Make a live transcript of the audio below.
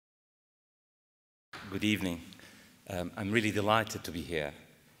Good evening. I'm really delighted to be here.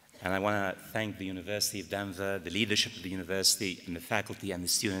 And I want to thank the University of Denver, the leadership of the university, and the faculty and the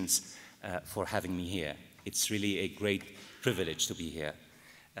students for having me here. It's really a great privilege to be here,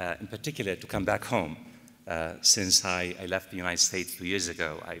 in particular to come back home. Since I left the United States 2 years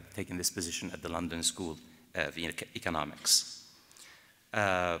ago, I've taken this position at the London School of Economics.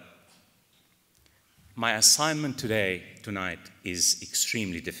 My assignment tonight is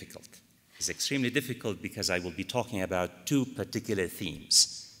extremely difficult. It's extremely difficult because I will be talking about two particular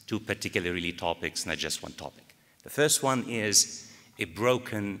themes, two particular really topics, not just one topic. The first one is a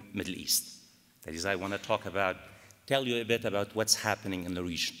broken Middle East. That is, I want to tell you a bit about what's happening in the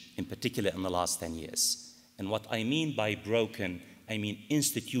region, in particular in the last 10 years. And what I mean by broken, I mean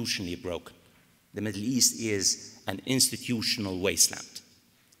institutionally broken. The Middle East is an institutional wasteland.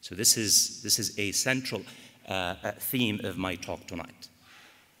 So this is a central theme of my talk tonight.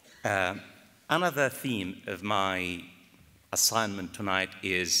 Another theme of my assignment tonight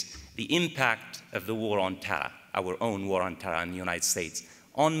is the impact of the war on terror, our own war on terror in the United States,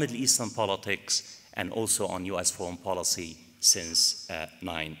 on Middle Eastern politics and also on US foreign policy since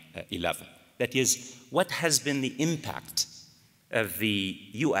 9/11. That is, what has been the impact of the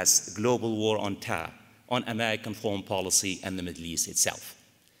US global war on terror on American foreign policy and the Middle East itself?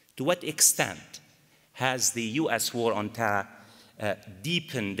 To what extent has the US war on terror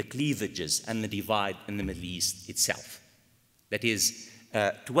deepened the cleavages and the divide in the Middle East itself? That is,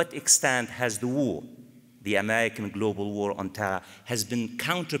 to what extent has the war, the American global war on terror, has been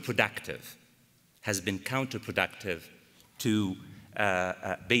counterproductive to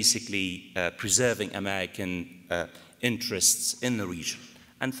basically preserving American interests in the region?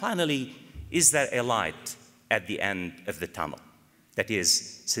 And finally, is there a light at the end of the tunnel? That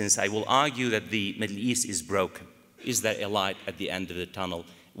is, since I will argue that the Middle East is broken, is there a light at the end of the tunnel?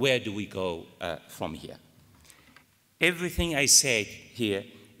 Where do we go from here? Everything I say here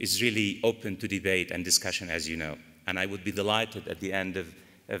is really open to debate and discussion, as you know. And I would be delighted at the end of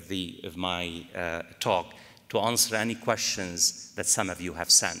my talk to answer any questions that some of you have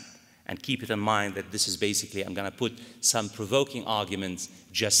sent. And keep it in mind that this is basically, I'm going to put some provoking arguments,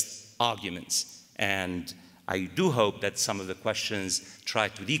 just arguments. And I do hope that some of the questions try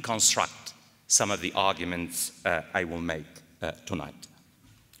to deconstruct some of the arguments I will make tonight.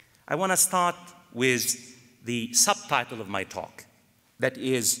 I want to start with the subtitle of my talk, that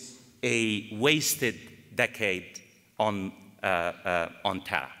is a wasted decade on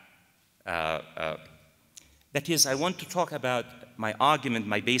terror. That is, I want to talk about my argument,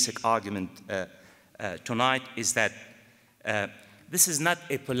 my basic argument tonight is that this is not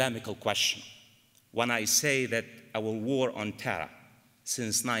a polemical question. When I say that our war on terror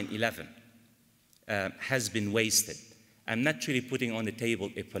since 9/11 has been wasted, I'm not really putting on the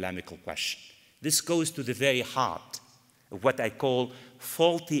table a polemical question. This goes to the very heart of what I call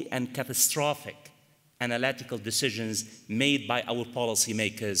faulty and catastrophic analytical decisions made by our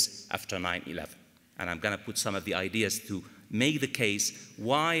policymakers after 9/11. And I'm going to put some of the ideas to make the case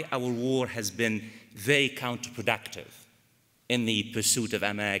why our war has been very counterproductive in the pursuit of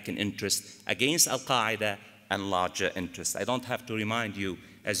American interests against Al-Qaeda and larger interests. I don't have to remind you,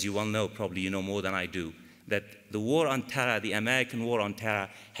 as you well know, probably you know more than I do, that the war on terror, the American war on terror,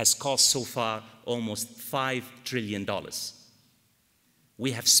 has cost so far almost $5 trillion.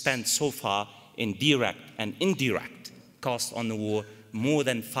 We have spent so far in direct and indirect cost on the war more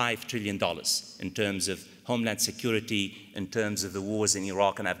than $5 trillion in terms of homeland security, in terms of the wars in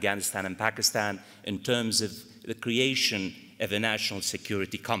Iraq and Afghanistan and Pakistan, in terms of the creation of a national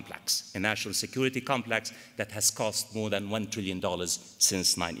security complex, that has cost more than $1 trillion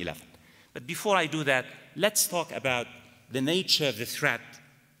since 9/11. But before I do that, let's talk about the nature of the threat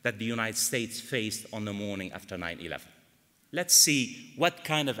that the United States faced on the morning after 9/11. Let's see what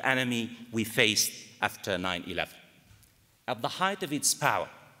kind of enemy we faced after 9/11. At the height of its power,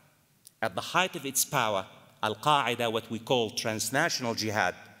 Al-Qaeda, what we call transnational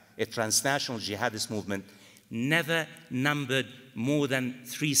jihad, a transnational jihadist movement, never numbered more than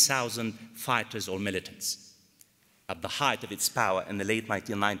 3,000 fighters or militants. At the height of its power in the late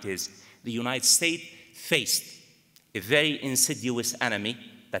 1990s, the United States faced a very insidious enemy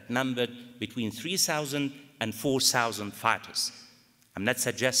that numbered between 3,000 and 4,000 fighters. I'm not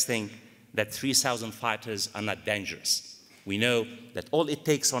suggesting that 3,000 fighters are not dangerous. We know that all it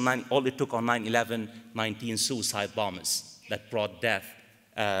took on 9/11, 19 suicide bombers that brought death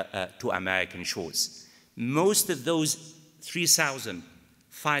to American shores. Most of those 3,000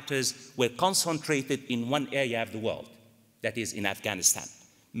 fighters were concentrated in one area of the world, that is in Afghanistan.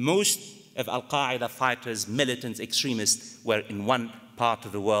 Most of Al-Qaeda fighters, militants, extremists were in one part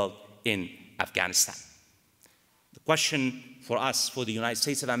of the world, in Afghanistan. The question for us, for the United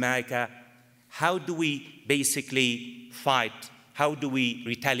States of America, how do we basically fight? How do we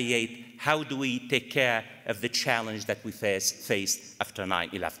retaliate? How do we take care of the challenge that we faced after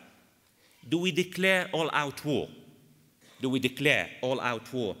 9/11? Do we declare all-out war? Do we declare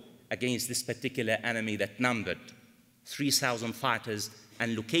all-out war against this particular enemy that numbered 3,000 fighters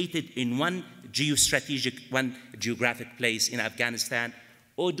and located in one geographic place in Afghanistan?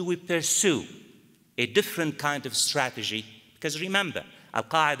 Or do we pursue a different kind of strategy? Because remember,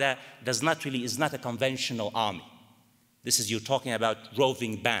 Al-Qaeda is not a conventional army. You're talking about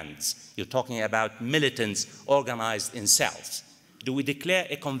roving bands. You're talking about militants organized in cells. Do we declare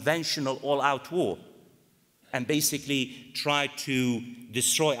a conventional all-out war and basically try to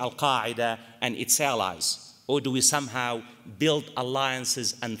destroy Al-Qaeda and its allies? Or do we somehow build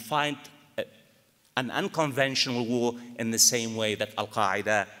alliances and find an unconventional war in the same way that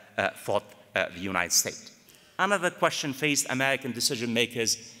Al-Qaeda fought the United States? Another question faced American decision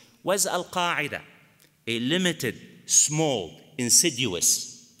makers: was Al-Qaeda a limited, small,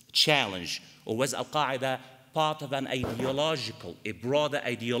 insidious challenge, or was Al-Qaeda part of a broader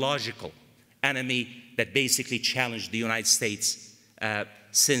ideological enemy that basically challenged the United States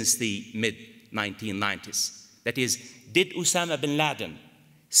since the mid-1990s? That is, did Osama bin Laden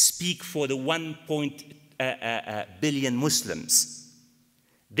speak for the 1 billion Muslims?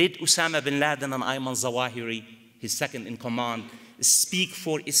 Did Osama bin Laden and Ayman Zawahiri, his second in command, speak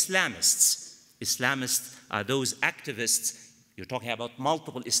for Islamists? Islamists are those activists. You're talking about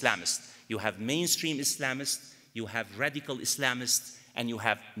multiple Islamists. You have mainstream Islamists, you have radical Islamists, and you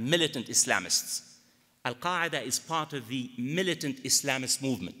have militant Islamists. Al-Qaeda is part of the militant Islamist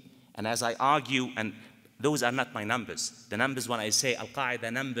movement. And as I argue, and those are not my numbers. The numbers, when I say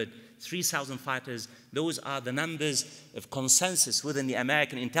Al-Qaeda numbered 3,000 fighters, those are the numbers of consensus within the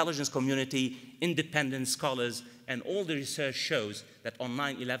American intelligence community, independent scholars, and all the research shows that on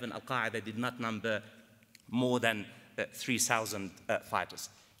 9/11, Al-Qaeda did not number more than 3,000 fighters.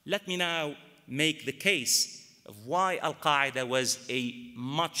 Let me now make the case of why Al-Qaeda was a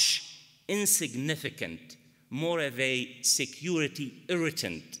much insignificant, more of a security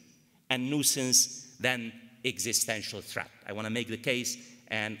irritant and nuisance than existential threat. I want to make the case,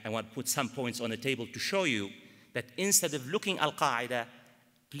 and I want to put some points on the table to show you that instead of looking at Al-Qaeda,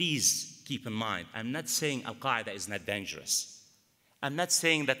 please keep in mind, I'm not saying Al-Qaeda is not dangerous. I'm not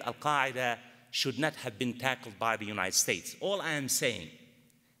saying that Al-Qaeda should not have been tackled by the United States. All I am saying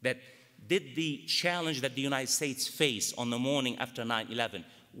that did the challenge that the United States faced on the morning after 9/11,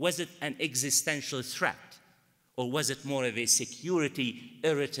 was it an existential threat? Or was it more of a security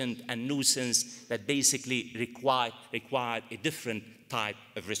irritant and nuisance that basically required a different type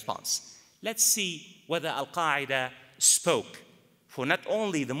of response? Let's see whether Al-Qaeda spoke for not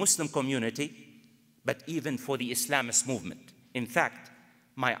only the Muslim community, but even for the Islamist movement. In fact,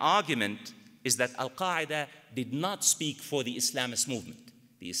 my argument is that Al-Qaeda did not speak for the Islamist movement.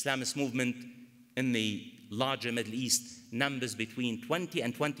 The Islamist movement in the larger Middle East numbers between 20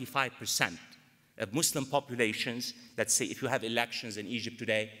 and 25% of Muslim populations. Let's say if you have elections in Egypt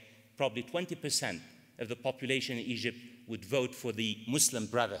today, probably 20% of the population in Egypt would vote for the Muslim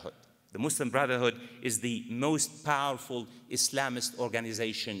Brotherhood. The Muslim Brotherhood is the most powerful Islamist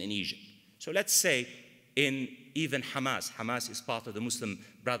organization in Egypt. So let's say in even Hamas is part of the Muslim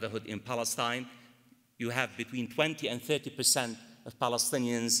Brotherhood in Palestine, you have between 20 and 30% of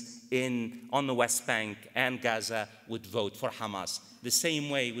Palestinians on the West Bank and Gaza would vote for Hamas. The same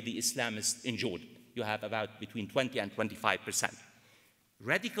way with the Islamists in Jordan. You have about between 20 and 25%.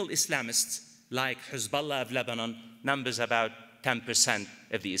 Radical Islamists like Hezbollah of Lebanon numbers about 10%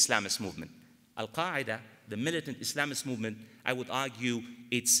 of the Islamist movement. Al-Qaeda, the militant Islamist movement, I would argue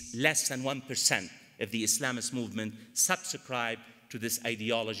it's less than 1% of the Islamist movement subscribe to this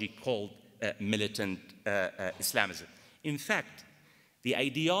ideology called militant Islamism. In fact, the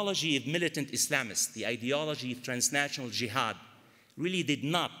ideology of militant Islamists, the ideology of transnational jihad, really did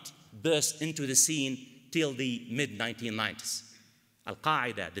not burst into the scene till the mid-1990s.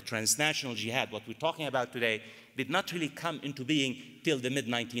 Al-Qaeda, the transnational jihad, what we're talking about today, did not really come into being till the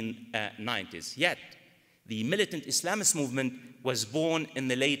mid-1990s. Yet, the militant Islamist movement was born in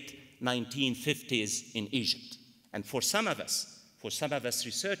the late 1950s in Egypt. And for some of us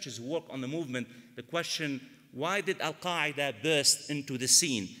researchers who work on the movement, the question, why did Al-Qaeda burst into the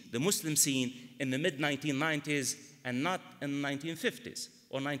scene, the Muslim scene, in the mid-1990s and not in the 1950s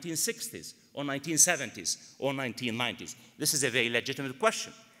or 1960s or 1970s or 1990s? This is a very legitimate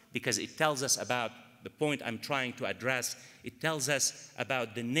question because it tells us about the point I'm trying to address. It tells us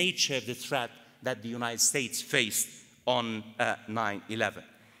about the nature of the threat that the United States faced on 9/11.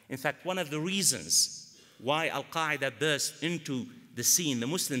 In fact, one of the reasons why Al-Qaeda burst into the scene, the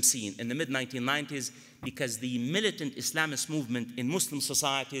Muslim scene, in the mid-1990s, because the militant Islamist movement in Muslim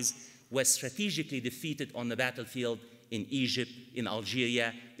societies was strategically defeated on the battlefield in Egypt, in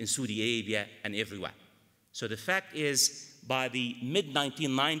Algeria, in Saudi Arabia, and everywhere. So the fact is, by the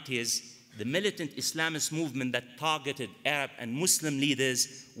mid-1990s, the militant Islamist movement that targeted Arab and Muslim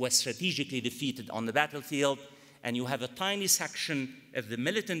leaders was strategically defeated on the battlefield, and you have a tiny section of the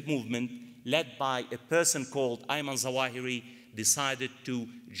militant movement led by a person called Ayman Zawahiri decided to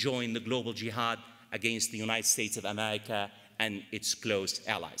join the global jihad against the United States of America and its close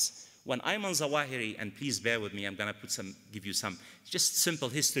allies. When Ayman Zawahiri, and please bear with me, I'm going to give you some just simple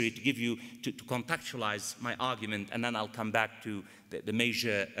history to give you, to contextualize my argument, and then I'll come back to the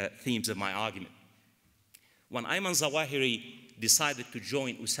major themes of my argument. When Ayman Zawahiri decided to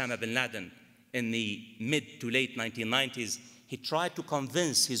join Osama bin Laden in the mid to late 1990s, he tried to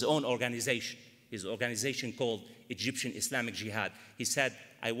convince his own organization, his organization called Egyptian Islamic Jihad. He said,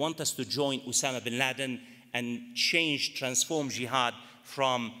 I want us to join Osama bin Laden and transform jihad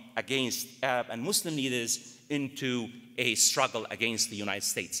from against Arab and Muslim leaders into a struggle against the United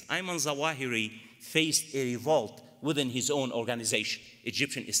States. Ayman Zawahiri faced a revolt within his own organization,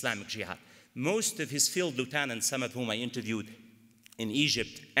 Egyptian Islamic Jihad. Most of his field lieutenants, some of whom I interviewed in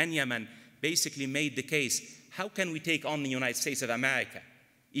Egypt and Yemen, basically made the case, how can we take on the United States of America,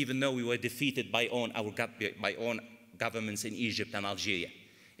 even though we were defeated by our own governments in Egypt and Algeria?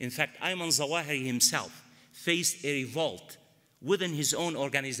 In fact, Ayman Zawahiri himself faced a revolt within his own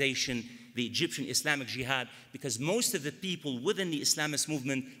organization, the Egyptian Islamic Jihad, because most of the people within the Islamist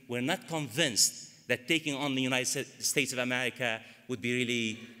movement were not convinced that taking on the United States of America would be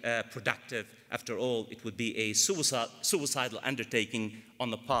really productive. After all, it would be a suicidal undertaking on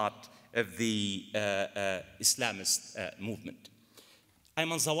the part of the Islamist movement.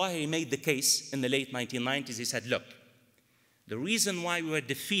 Ayman Zawahiri made the case in the late 1990s. He said, look, the reason why we were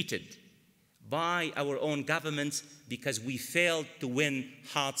defeated by our own governments because we failed to win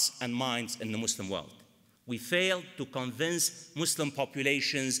hearts and minds in the Muslim world. We failed to convince Muslim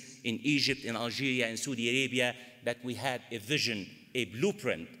populations in Egypt, in Algeria, in Saudi Arabia that we had a vision, a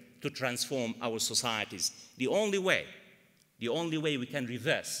blueprint to transform our societies. The only way we can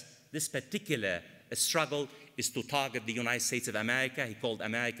reverse this particular struggle is to target the United States of America. He called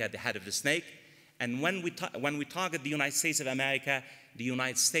America the head of the snake. And when we target the United States of America, the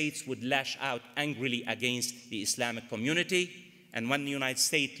United States would lash out angrily against the Islamic community. And when the United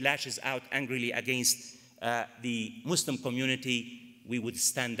States lashes out angrily against the Muslim community, we would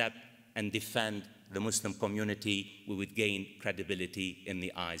stand up and defend the Muslim community. We would gain credibility in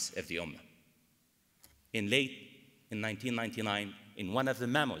the eyes of the Ummah. In 1999, in one of the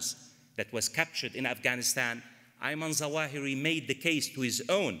memos that was captured in Afghanistan, Ayman Zawahiri made the case to his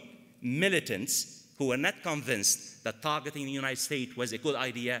own militants who were not convinced that targeting the United States was a good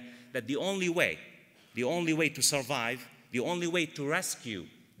idea, that the only way to survive, the only way to rescue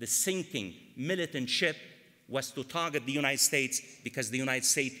the sinking militant ship was to target the United States, because the United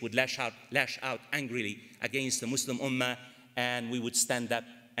States would lash out angrily against the Muslim Ummah, and we would stand up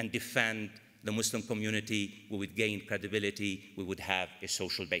and defend the Muslim community. We would gain credibility. We would have a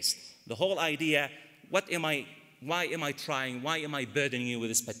social base. The whole idea, why am I burdening you with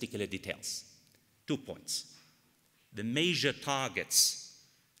these particular details? 2 points. The major targets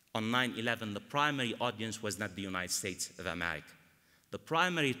on 9/11, the primary audience was not the United States of America. The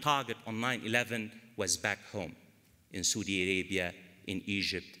primary target on 9/11 was back home in Saudi Arabia, in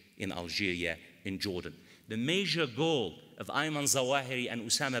Egypt, in Algeria, in Jordan. The major goal of Ayman Zawahiri and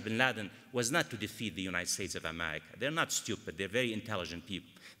Osama bin Laden was not to defeat the United States of America. They're not stupid. They're very intelligent people.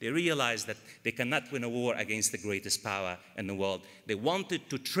 They realized that they cannot win a war against the greatest power in the world. They wanted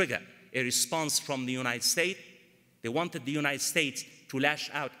to trigger a response from the United States. They wanted the United States to lash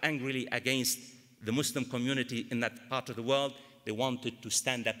out angrily against the Muslim community in that part of the world. They wanted to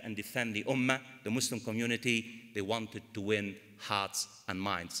stand up and defend the Ummah, the Muslim community. They wanted to win hearts and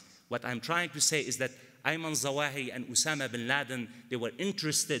minds. What I'm trying to say is that Ayman Zawahiri and Osama bin Laden, they were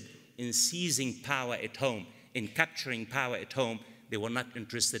interested in seizing power at home, in capturing power at home. They were not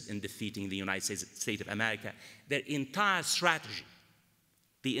interested in defeating the United States of America. Their entire strategy,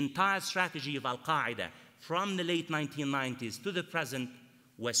 the entire strategy of Al-Qaeda from the late 1990s to the present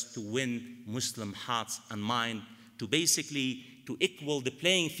was to win Muslim hearts and minds, to basically to equal the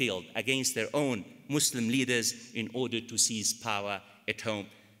playing field against their own Muslim leaders in order to seize power at home.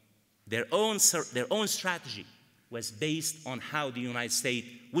 Their own strategy was based on how the United States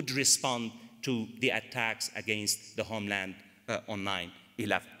would respond to the attacks against the homeland on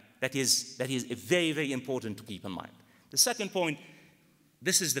 9/11. That is very, very important to keep in mind. The second point,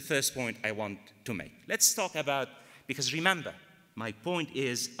 This is the first point I want to make. Let's talk about, because remember, my point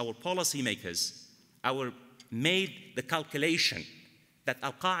is our policymakers, made the calculation that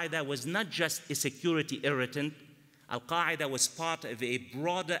Al-Qaeda was not just a security irritant. Al-Qaeda was part of a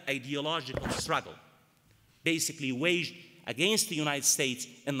broader ideological struggle, basically waged against the United States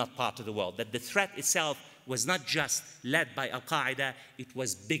in that part of the world, that the threat itself was not just led by Al-Qaeda, it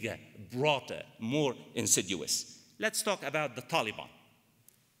was bigger, broader, more insidious. Let's talk about the Taliban.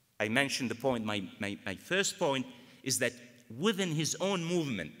 I mentioned the point, my first point is that within his own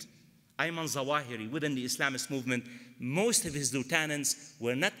movement, Ayman Zawahiri, within the Islamist movement, most of his lieutenants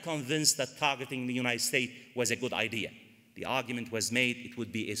were not convinced that targeting the United States was a good idea. The argument was made it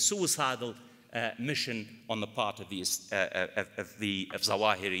would be a suicidal mission on the part of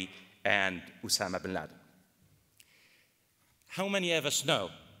Zawahiri and Osama bin Laden. How many of us know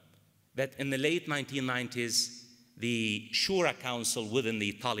that in the late 1990s, the Shura Council within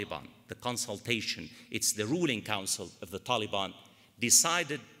the Taliban, the consultation, it's the ruling council of the Taliban,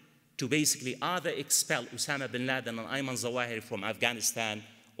 decided to basically either expel Osama bin Laden and Ayman Zawahiri from Afghanistan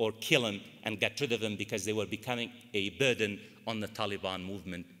or kill him and get rid of them because they were becoming a burden on the Taliban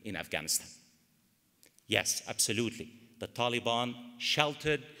movement in Afghanistan. Yes, absolutely. The Taliban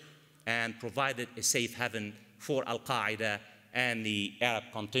sheltered and provided a safe haven for Al-Qaeda and the Arab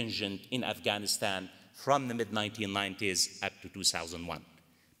contingent in Afghanistan from the mid-1990s up to 2001.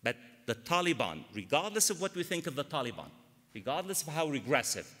 But the Taliban, regardless of what we think of the Taliban, regardless of how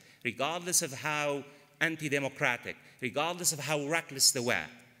regressive, regardless of how anti-democratic, regardless of how reckless they were,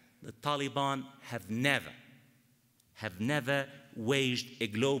 the Taliban have never waged a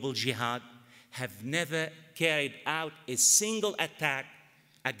global jihad, have never carried out a single attack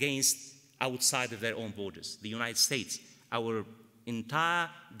against outside of their own borders. The United States, our entire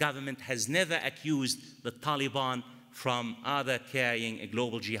government has never accused the Taliban from either carrying a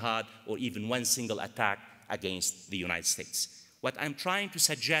global jihad or even one single attack against the United States. What I'm trying to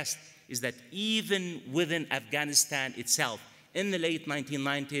suggest is that even within Afghanistan itself, in the late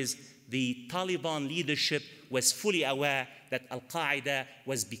 1990s, the Taliban leadership was fully aware that Al-Qaeda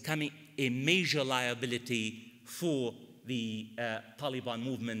was becoming a major liability for the Taliban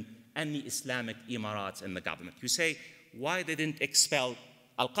movement and the Islamic Emirates and the government. You say, why they didn't expel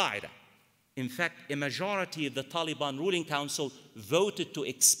Al-Qaeda? In fact, a majority of the Taliban ruling council voted to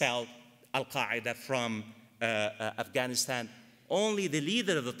expel Al-Qaeda from Afghanistan. Only the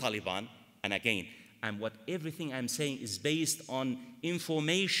leader of the Taliban, and again, everything I'm saying is based on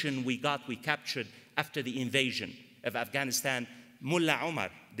information we captured after the invasion of Afghanistan. Mullah Omar,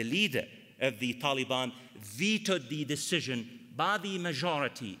 the leader of the Taliban, vetoed the decision by the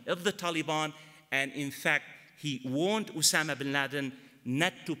majority of the Taliban, and in fact, he warned Osama bin Laden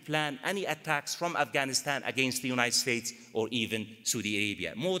not to plan any attacks from Afghanistan against the United States or even Saudi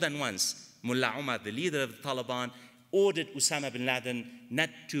Arabia. More than once, Mullah Omar, the leader of the Taliban, ordered Osama bin Laden not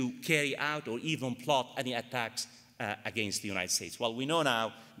to carry out or even plot any attacks against the United States. Well, we know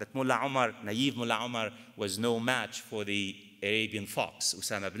now that Mullah Omar, naive Mullah Omar, was no match for the Arabian fox,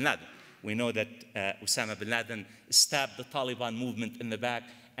 Osama bin Laden. We know that Osama bin Laden stabbed the Taliban movement in the back,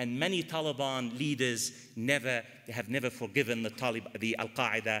 and many Taliban leaders have never forgiven the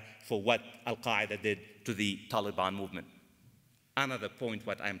Al-Qaeda for what Al-Qaeda did to the Taliban movement. Another point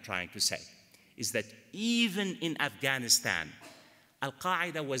what I'm trying to say is that even in Afghanistan,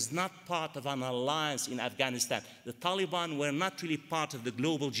 Al-Qaeda was not part of an alliance in Afghanistan. The Taliban were not really part of the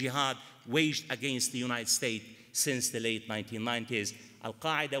global jihad waged against the United States since the late 1990s.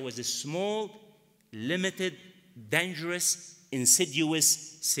 Al-Qaeda was a small, limited, dangerous,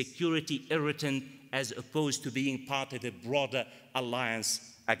 insidious security irritant as opposed to being part of a broader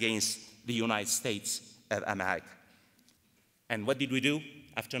alliance against the United States of America. And what did we do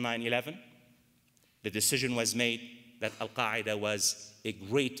after 9/11? The decision was made that Al-Qaeda was a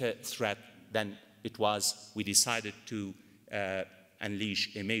greater threat than it was. We decided to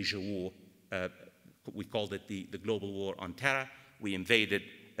unleash a major war. We called it the global war on terror. We invaded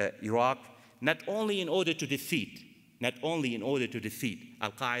Iraq, not only in order to defeat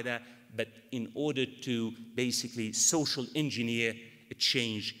Al-Qaeda, but in order to basically social engineer a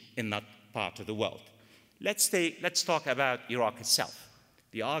change in that part of the world. Let's talk about Iraq itself.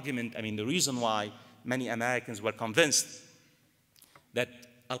 The argument, the reason why many Americans were convinced that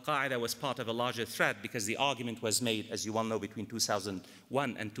Al-Qaeda was part of a larger threat, because the argument was made, as you well know, between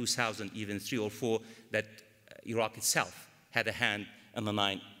 2001 and 2003 or 4, that Iraq itself had a hand in the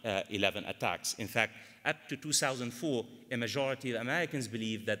 9/11 attacks. In fact, up to 2004, a majority of Americans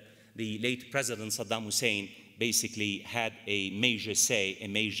believed that the late President Saddam Hussein basically had a major say, a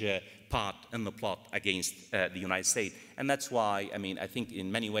major part in the plot against the United States. And that's why, I mean, I think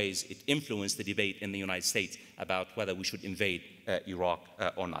in many ways it influenced the debate in the United States about whether we should invade Iraq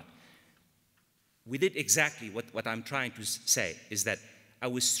or not. We did exactly what I'm trying to say, is that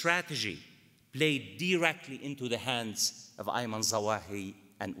our strategy played directly into the hands of Ayman Zawahiri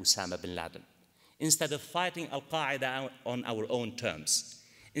and Osama bin Laden. Instead of fighting Al-Qaeda on our own terms,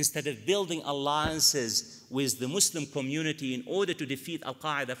 instead of building alliances with the Muslim community in order to defeat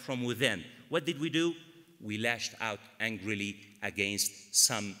Al-Qaeda from within, what did we do? We lashed out angrily against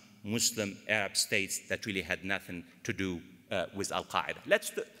some Muslim Arab states that really had nothing to do with Al-Qaeda.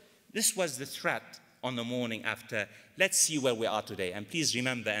 This was the threat on the morning after. Let's see where we are today. And please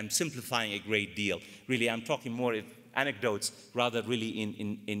remember, I'm simplifying a great deal. Really, I'm talking more in anecdotes rather really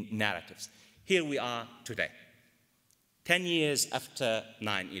in narratives. Here we are today, 10 years after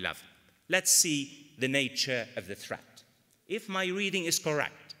 9/11. Let's see the nature of the threat. If my reading is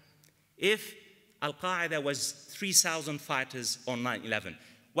correct, if Al-Qaeda was 3,000 fighters on 9/11,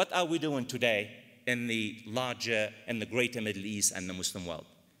 what are we doing today in the larger and the greater Middle East and the Muslim world?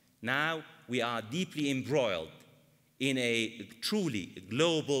 Now we are deeply embroiled in a truly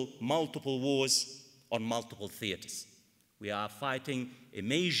global multiple wars on multiple theaters. We are fighting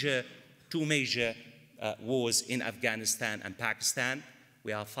two major wars in Afghanistan and Pakistan.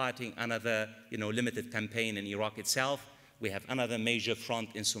 We are fighting another limited campaign in Iraq itself. We have another major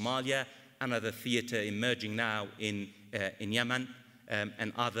front in Somalia, another theater emerging now in Yemen,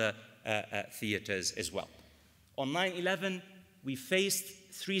 and other theaters as well. On 9/11, we faced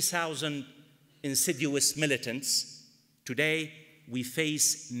 3,000 insidious militants. Today, we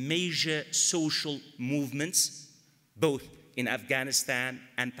face major social movements, both in Afghanistan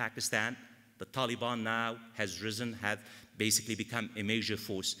and Pakistan. The Taliban now has risen, have basically become a major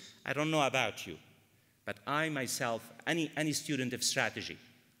force. I don't know about you, but I myself, any student of strategy,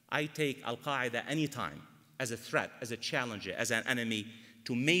 I take Al-Qaeda anytime as a threat, as a challenger, as an enemy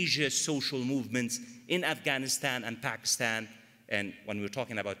to major social movements in Afghanistan and Pakistan. And when we're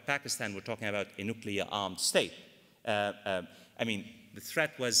talking about Pakistan, we're talking about a nuclear-armed state. I mean, the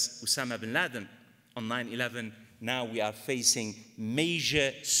threat was Osama bin Laden on 9/11. Now we are facing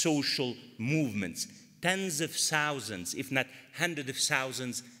major social movements, tens of thousands, if not hundreds of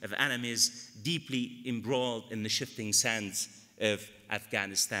thousands of enemies deeply embroiled in the shifting sands of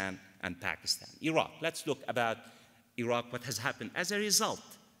Afghanistan and Pakistan. Iraq, let's look about Iraq, what has happened as a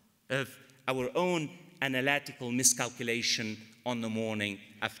result of our own analytical miscalculation on the morning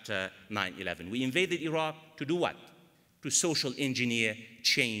after 9/11. We invaded Iraq to do what? To social engineer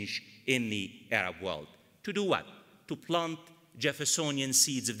change in the Arab world. To do what? To plant Jeffersonian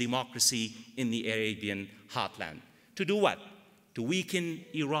seeds of democracy in the Arabian heartland. To do what? To weaken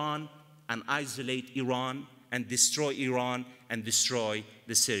Iran and isolate Iran and destroy Iran and destroy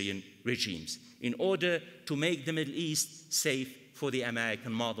the Syrian regimes in order to make the Middle East safe for the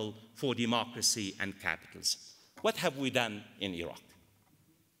American model for democracy and capitalism. What have we done in Iraq?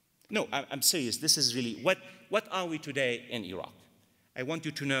 No, I'm serious. This is really, what are we today in Iraq? I want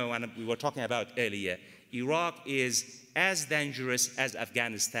you to know, and we were talking about earlier, Iraq is as dangerous as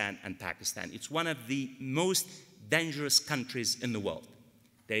Afghanistan and Pakistan. It's one of the most dangerous countries in the world.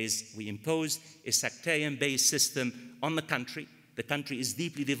 We imposed a sectarian-based system on the country. The country is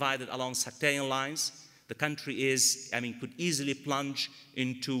deeply divided along sectarian lines. The country could easily plunge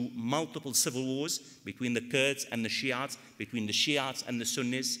into multiple civil wars between the Kurds and the Shiites, between the Shiites and the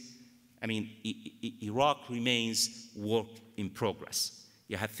Sunnis. Iraq remains work in progress.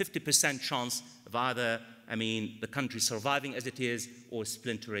 You have 50% chance of either, the country surviving as it is or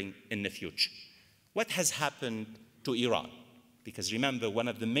splintering in the future. What has happened to Iraq? Because remember, one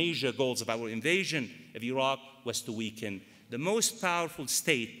of the major goals of our invasion of Iraq was to weaken. The most powerful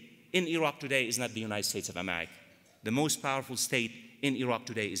state in Iraq today is not the United States of America. The most powerful state in Iraq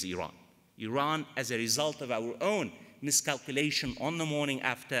today is Iran. Iran, as a result of our own miscalculation on the morning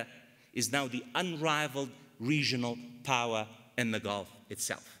after, is now the unrivaled regional power in the Gulf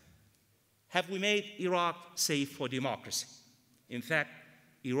itself. Have we made Iraq safe for democracy? In fact,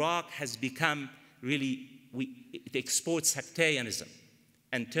 Iraq has become really, it exports sectarianism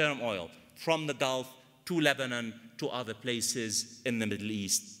and turmoil from the Gulf to Lebanon to other places in the Middle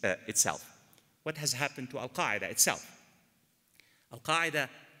East itself. What has happened to Al-Qaeda itself? Al-Qaeda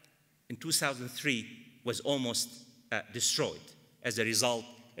in 2003 was almost destroyed as a result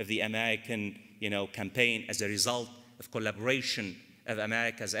of the American campaign, as a result of collaboration of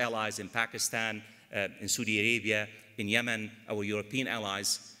America's allies in Pakistan, in Saudi Arabia, in Yemen, our European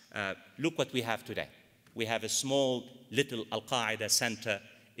allies. Look what we have today. We have a small little Al-Qaeda center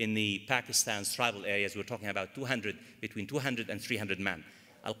in the Pakistan's tribal areas. We're talking about between 200 and 300 men.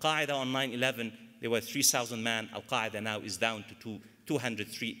 Al-Qaeda on 9/11, there were 3,000 men. Al-Qaeda now is down to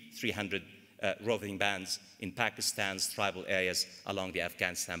 300 roving bands in Pakistan's tribal areas along the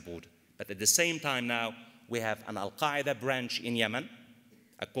Afghanistan border. But at the same time now, we have an Al-Qaeda branch in Yemen.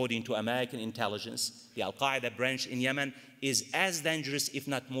 According to American intelligence, the Al-Qaeda branch in Yemen is as dangerous, if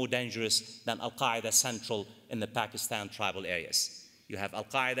not more dangerous, than Al-Qaeda central in the Pakistan tribal areas. You have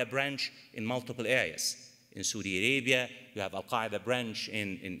Al-Qaeda branch in multiple areas. In Saudi Arabia, you have Al-Qaeda branch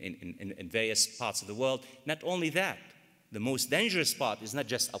in various parts of the world. Not only that, the most dangerous part is not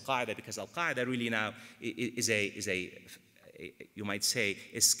just Al-Qaeda, because Al-Qaeda really now is you might say,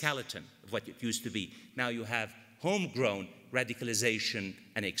 a skeleton of what it used to be. Now you have homegrown radicalization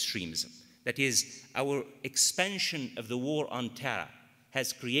and extremism. That is, our expansion of the war on terror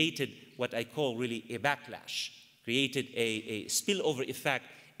has created what I call really a backlash, created a spillover effect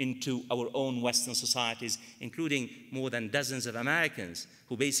into our own Western societies, including more than dozens of Americans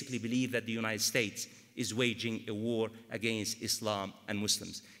who basically believe that the United States is waging a war against Islam and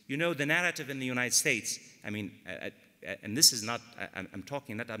Muslims. You know, the narrative in the United States, I mean, and this is not, I'm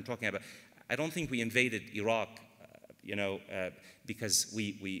talking about, I don't think we invaded Iraq, because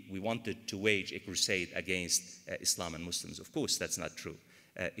we wanted to wage a crusade against Islam and Muslims. Of course, that's not true.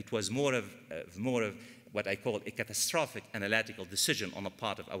 It was more of what I call a catastrophic analytical decision on the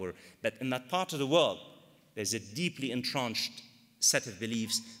part of but in that part of the world, there's a deeply entrenched set of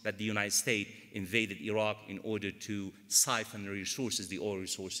beliefs that the United States invaded Iraq in order to siphon the resources, the oil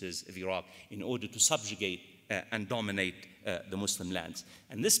resources of Iraq, in order to subjugate and dominate the Muslim lands.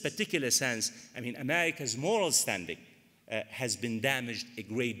 In this particular sense, I mean, America's moral standing has been damaged a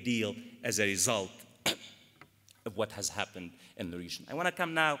great deal as a result of what has happened in the region. I want to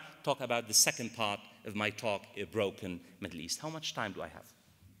come now talk about the second part of my talk, a broken Middle East. How much time do I have?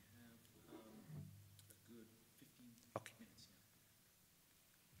 Okay.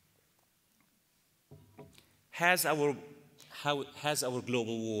 Has our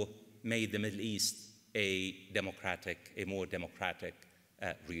global war made the Middle East a more democratic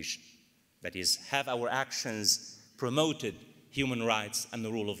region? That is, have our actions promoted human rights and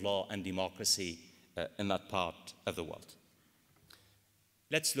the rule of law and democracy in that part of the world?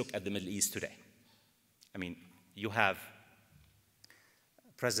 Let's look at the Middle East today. I mean, you have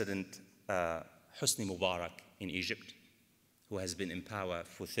President Hosni Mubarak in Egypt, who has been in power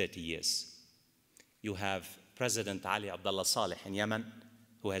for 30 years. You have President Ali Abdullah Saleh in Yemen,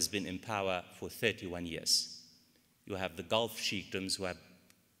 who has been in power for 31 years. You have the Gulf chiefdoms who have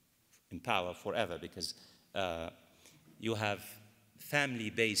in power forever, because you have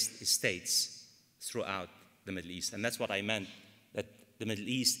family-based states throughout the Middle East. And that's what I meant, that the Middle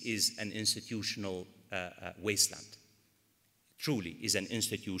East is an institutional wasteland. Truly is an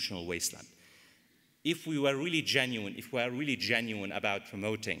institutional wasteland. If we were really genuine about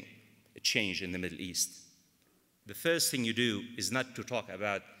promoting a change in the Middle East, the first thing you do is not to talk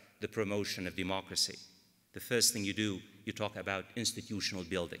about the promotion of democracy. The first thing you do, you talk about institutional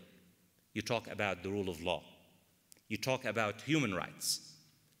building. You talk about the rule of law. You talk about human rights.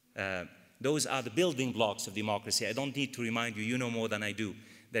 Those are the building blocks of democracy. I don't need to remind you, you know more than I do,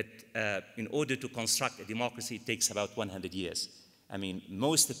 that in order to construct a democracy, it takes about 100 years. I mean,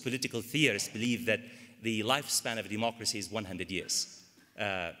 most political theorists believe that the lifespan of democracy is 100 years.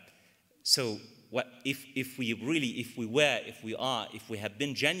 So if we have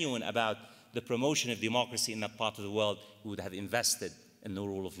been genuine about the promotion of democracy in that part of the world, we would have invested in the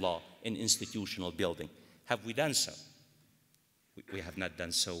rule of law, in institutional building. Have we done so? We have not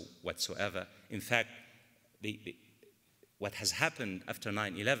done so whatsoever. In fact, what has happened after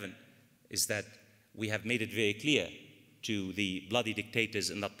 9/11 is that we have made it very clear to the bloody dictators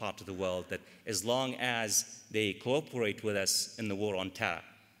in that part of the world that as long as they cooperate with us in the war on terror,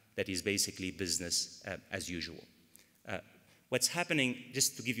 that is basically business as usual. What's happening,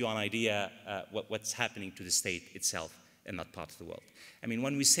 just to give you an idea, what's happening to the state itself in that part of the world. I mean,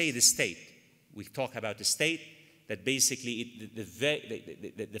 when we say the state, we talk about the state that basically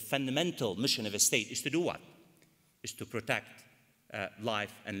the fundamental mission of a state is to do what? Is to protect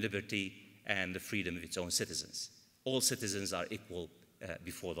life and liberty and the freedom of its own citizens. All citizens are equal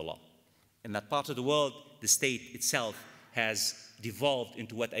before the law. In that part of the world, the state itself has devolved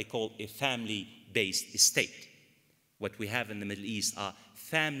into what I call a family-based state. What we have in the Middle East are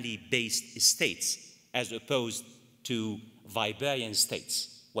family-based states as opposed to Weberian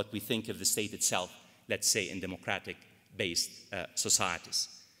states, what we think of the state itself, let's say in democratic-based societies.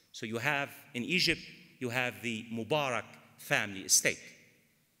 So you have, in Egypt, you have the Mubarak family estate.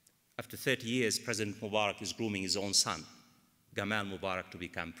 After 30 years, President Mubarak is grooming his own son, Gamal Mubarak, to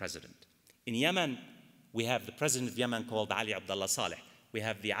become president. In Yemen, we have the president of Yemen called Ali Abdullah Saleh, we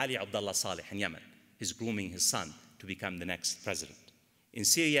have the Ali Abdullah Saleh in Yemen. He's grooming his son to become the next president. In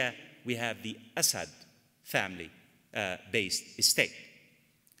Syria, we have the Assad family-based estate.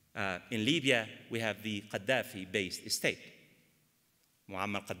 In Libya, we have the Gaddafi-based estate.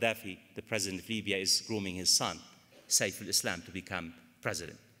 Muammar Gaddafi, the president of Libya, is grooming his son, Saif al-Islam, to become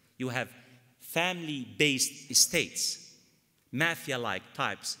president. You have family-based estates, mafia-like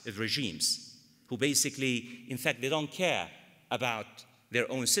types of regimes, who basically, in fact, they don't care about their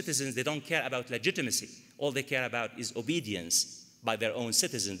own citizens, they don't care about legitimacy. All they care about is obedience by their own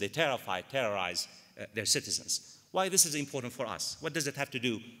citizens. They terrorize their citizens. Why this is important for us? What does it have to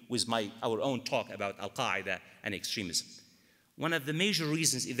do with our own talk about Al-Qaeda and extremism? One of the major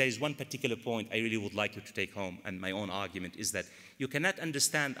reasons, if there is one particular point I really would like you to take home, and my own argument, is that you cannot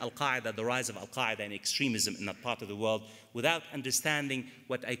understand Al-Qaeda, the rise of Al-Qaeda and extremism in that part of the world, without understanding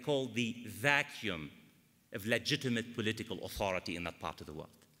what I call the vacuum of legitimate political authority in that part of the world.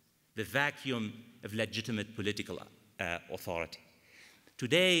 The vacuum of legitimate political authority.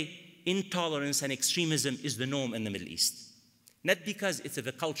 Today, intolerance and extremism is the norm in the Middle East. Not because it's of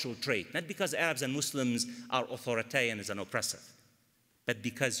a cultural trait, not because Arabs and Muslims are authoritarian and oppressive, but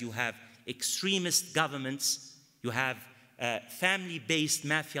because you have extremist governments, you have family-based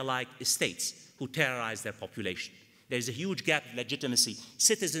mafia-like estates who terrorize their population. There's a huge gap of legitimacy.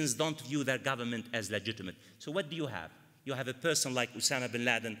 Citizens don't view their government as legitimate. So what do you have? You have a person like Osama bin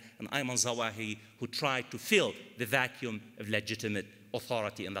Laden and Ayman Zawahiri who try to fill the vacuum of legitimate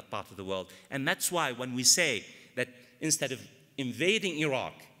authority in that part of the world. And that's why when we say that instead of invading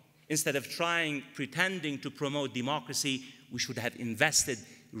Iraq, instead of pretending to promote democracy, we should have invested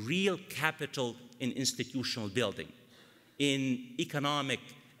real capital in institutional building, in economic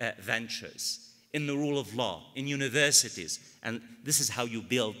ventures, in the rule of law, in universities. And this is how you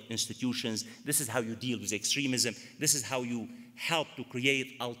build institutions. This is how you deal with extremism. This is how you help to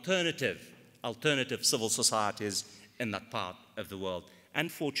create alternative civil societies in that part of the world.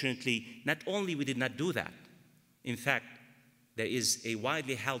 Unfortunately, not only we did not do that, in fact, there is a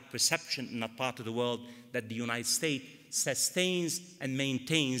widely held perception in that part of the world that the United States sustains and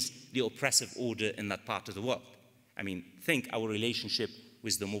maintains the oppressive order in that part of the world. I mean, think our relationship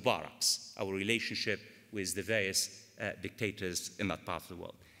with the Mubaraks, our relationship with the various dictators in that part of the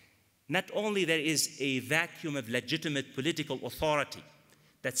world. Not only there is a vacuum of legitimate political authority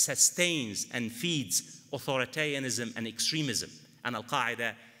that sustains and feeds authoritarianism and extremism and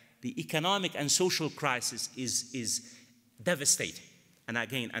Al-Qaeda, the economic and social crisis is devastating. And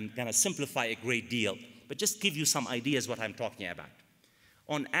again, I'm going to simplify a great deal, but just give you some ideas what I'm talking about.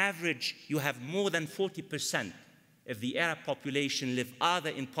 On average, you have more than 40% of the Arab population live either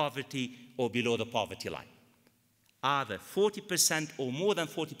in poverty or below the poverty line. Either 40% or more than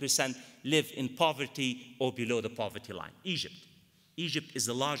 40% live in poverty or below the poverty line. Egypt. Egypt is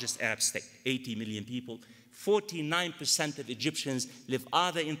the largest Arab state, 80 million people. 49% of Egyptians live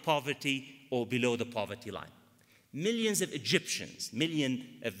either in poverty or below the poverty line. Millions of Egyptians, million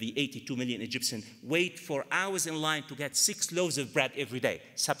of the 82 million Egyptians, wait for hours in line to get 6 loaves of bread every day,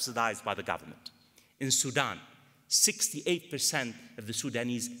 subsidized by the government. In Sudan, 68% of the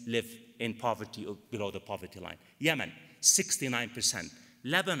Sudanese live in poverty or below the poverty line. Yemen, 69%.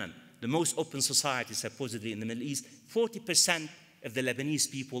 Lebanon, the most open society supposedly in the Middle East, 40% of the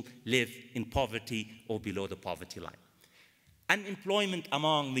Lebanese people live in poverty or below the poverty line. Unemployment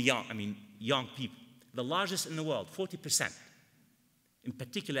among the young people, the largest in the world, 40%, in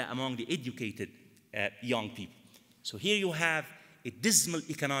particular among the educated young people. So here you have a dismal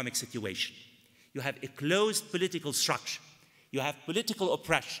economic situation. You have a closed political structure. You have political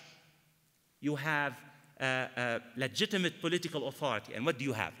oppression. You have legitimate political authority. And what do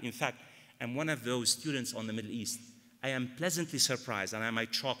you have? In fact, I'm one of those students on the Middle East. I am pleasantly surprised, and I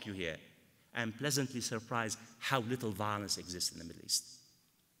might shock you here, I am pleasantly surprised how little violence exists in the Middle East.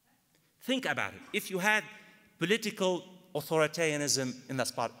 Think about it. If you had political authoritarianism in that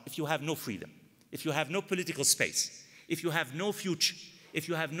spot, if you have no freedom, if you have no political space, if you have no future, if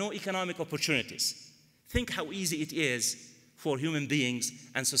you have no economic opportunities, think how easy it is for human beings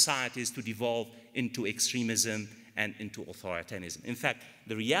and societies to devolve into extremism and into authoritarianism. In fact,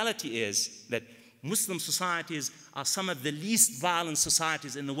 the reality is that Muslim societies are some of the least violent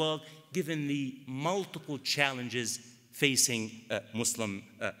societies in the world, given the multiple challenges facing Muslim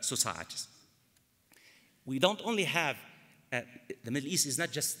societies. We don't only have, the Middle East is not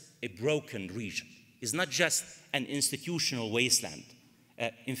just a broken region. It's not just an institutional wasteland.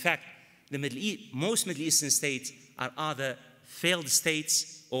 In fact, most Middle Eastern states are either failed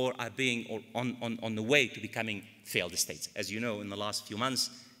states or are on the way to becoming failed states. As you know, in the last few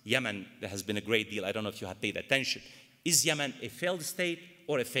months, Yemen, there has been a great deal, I don't know if you have paid attention, Is Yemen a failed state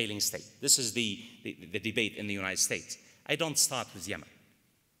or a failing state? This is the debate in the United States. I don't start with Yemen.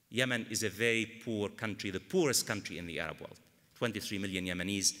 Yemen is a very poor country, the poorest country in the Arab world. 23 million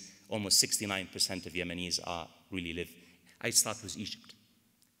Yemenis, almost 69% of Yemenis really live. I start with Egypt.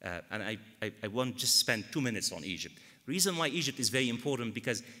 And I won't just spend 2 minutes on Egypt. The reason why Egypt is very important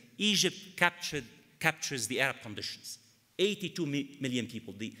because Egypt captures the Arab conditions. 82 million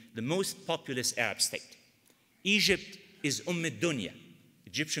people, the most populous Arab state. Egypt is Dunya.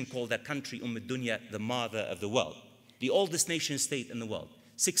 Egyptians call that country Dunya, the mother of the world. The oldest nation state in the world,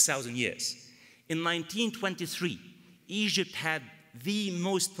 6,000 years. In 1923, Egypt had the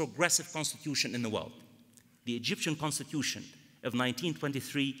most progressive constitution in the world. The Egyptian constitution of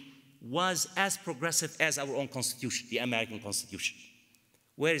 1923 was as progressive as our own constitution, the American constitution.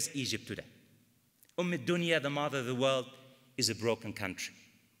 Where is Egypt today? Dunya, the mother of the world, is a broken country.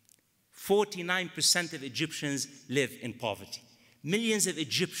 49% of Egyptians live in poverty. Millions of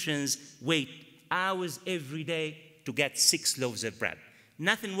Egyptians wait hours every day to get 6 loaves of bread.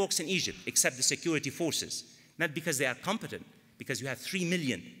 Nothing works in Egypt except the security forces. Not because they are competent, because you have 3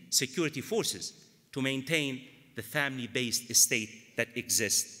 million security forces to maintain the family-based state that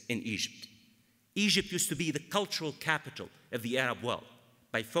exists in Egypt. Egypt used to be the cultural capital of the Arab world.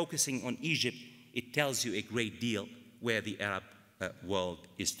 By focusing on Egypt, it tells you a great deal where the Arab world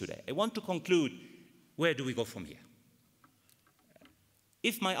is today. I want to conclude, where do we go from here?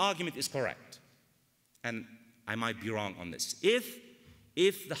 If my argument is correct, and I might be wrong on this,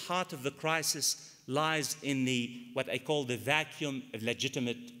 if the heart of the crisis lies in what I call the vacuum of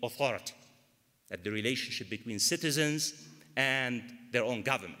legitimate authority, that the relationship between citizens and their own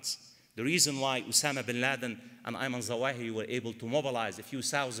governments. The reason why Osama bin Laden and Ayman Zawahiri were able to mobilize a few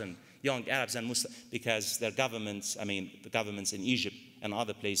thousand young Arabs and Muslims, because their governments, the governments in Egypt and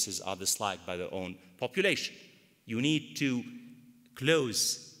other places are disliked by their own population. You need to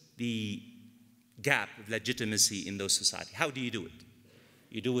close the gap of legitimacy in those societies. How do you do it?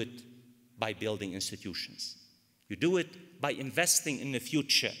 You do it by building institutions. You do it by investing in the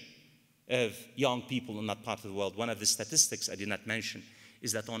future of young people in that part of the world. One of the statistics I did not mention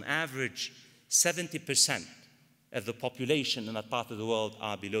is that on average, 70% of the population in that part of the world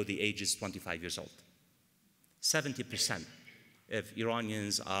are below the ages 25 years old. 70% of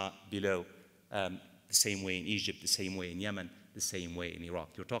Iranians are below the same way in Egypt, the same way in Yemen, the same way in Iraq.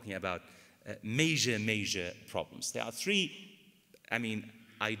 You're talking about major problems. There are three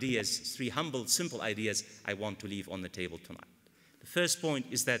humble, simple ideas I want to leave on the table tonight. The first point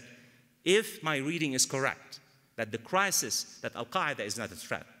is that if my reading is correct, that the crisis, that Al-Qaeda is not a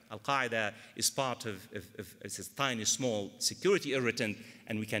threat. Al-Qaeda is part of it's a tiny, small security irritant,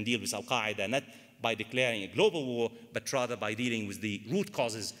 and we can deal with Al-Qaeda not by declaring a global war, but rather by dealing with the root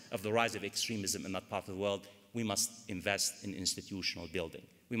causes of the rise of extremism in that part of the world. We must invest in institutional building.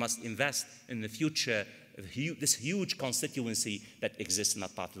 We must invest in the future of this huge constituency that exists in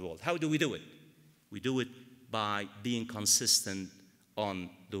that part of the world. How do we do it? We do it by being consistent on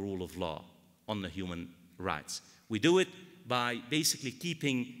the rule of law, on the human rights. We do it by basically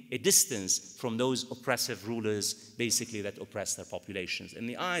keeping a distance from those oppressive rulers, basically that oppress their populations. In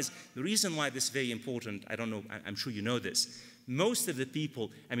the reason why this is very important, I don't know, I'm sure you know this, most of the people,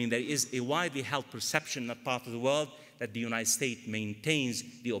 there is a widely held perception in that part of the world that the United States maintains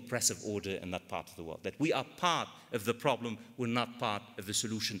the oppressive order in that part of the world, that we are part of the problem, we're not part of the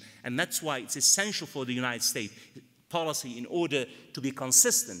solution. And that's why it's essential for the United States policy in order to be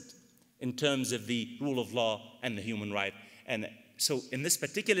consistent in terms of the rule of law and the human right. And so in this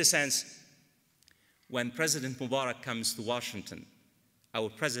particular sense, when President Mubarak comes to Washington, our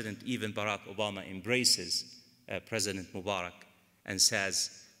president, even Barack Obama, embraces President Mubarak and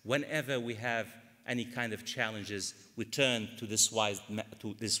says, whenever we have any kind of challenges, we turn to this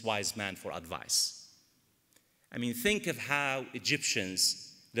wise man for advice. Think of how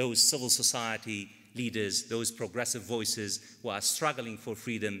Egyptians, those civil society leaders, those progressive voices who are struggling for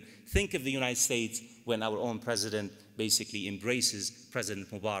freedom, think of the United States when our own president basically embraces President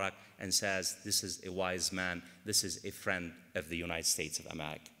Mubarak and says, this is a wise man, this is a friend of the United States of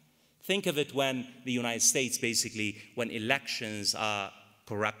America. Think of it when the United States basically, when elections are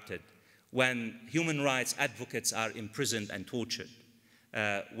corrupted, when human rights advocates are imprisoned and tortured,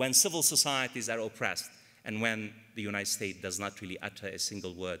 when civil societies are oppressed, and when the United States does not really utter a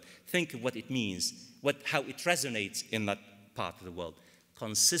single word. Think of what it means, how it resonates in that part of the world.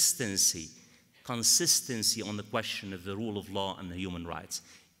 Consistency on the question of the rule of law and the human rights.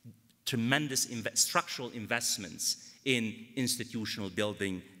 Tremendous structural investments in institutional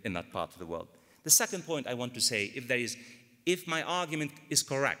building in that part of the world. The second point I want to say, if my argument is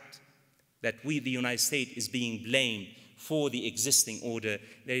correct, that we, the United States, is being blamed for the existing order,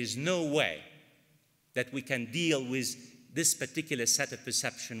 there is no way that we can deal with this particular set of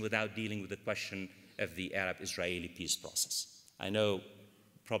perception without dealing with the question of the Arab-Israeli peace process. I know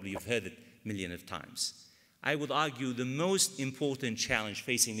probably you've heard it millions of times. I would argue the most important challenge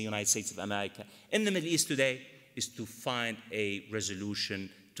facing the United States of America in the Middle East today is to find a resolution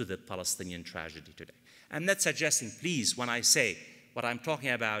to the Palestinian tragedy today. I'm not suggesting, please, when I say what I'm talking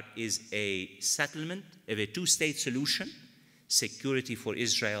about is a settlement of a two-state solution, security for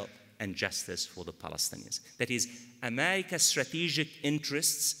Israel and justice for the Palestinians. That is, America's strategic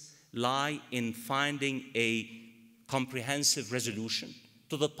interests lie in finding a comprehensive resolution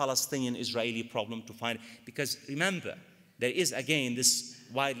to the Palestinian-Israeli problem because remember, there is again this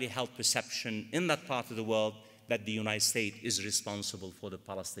widely held perception in that part of the world that the United States is responsible for the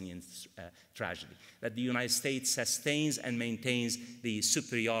Palestinian tragedy, that the United States sustains and maintains the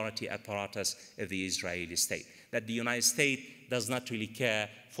superiority apparatus of the Israeli state, that the United States does not really care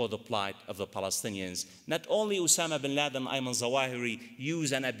for the plight of the Palestinians. Not only Osama bin Laden and Ayman Zawahiri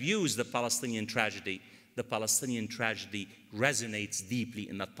use and abuse the Palestinian tragedy resonates deeply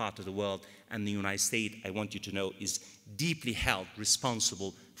in that part of the world, and the United States, I want you to know, is deeply held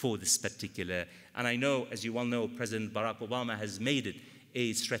responsible for this particular. And I know, as you well know, President Barack Obama has made it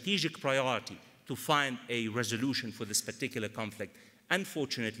a strategic priority to find a resolution for this particular conflict.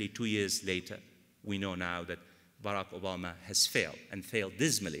 Unfortunately, 2 years later, we know now that Barack Obama has failed, and failed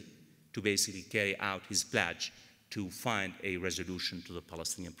dismally, to basically carry out his pledge to find a resolution to the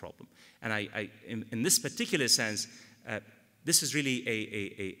Palestinian problem. And in this particular sense, this is really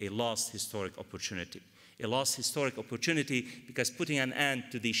a lost historic opportunity. A lost historic opportunity because putting an end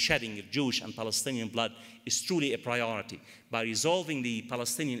to the shedding of Jewish and Palestinian blood is truly a priority. By resolving the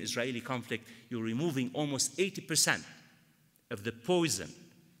Palestinian-Israeli conflict, you're removing almost 80% of the poison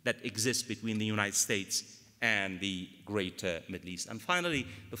that exists between the United States and the greater Middle East. And finally,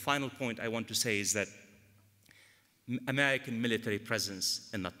 the final point I want to say is that American military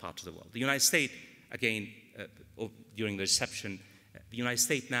presence in that part of the world. The United States, again, during the reception, the United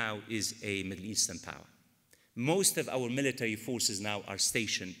States now is a Middle Eastern power. Most of our military forces now are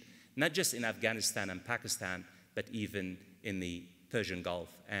stationed, not just in Afghanistan and Pakistan, but even in the Persian Gulf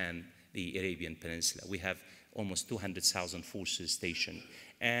and the Arabian Peninsula. We have almost 200,000 forces stationed.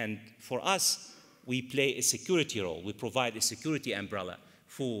 And for us, we play a security role. We provide a security umbrella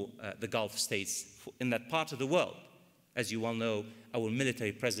for the Gulf states in that part of the world. As you well know, our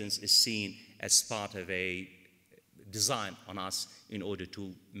military presence is seen as part of a design on us in order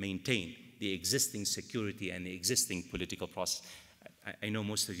to maintain the existing security and the existing political process. I know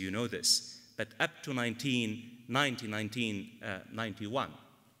most of you know this, but up to 1991,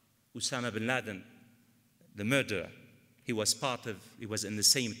 Osama bin Laden, the murderer, he was in the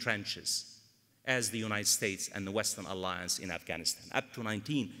same trenches as the United States and the Western Alliance in Afghanistan, up to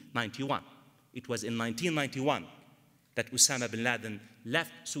 1991. It was in 1991 that Osama bin Laden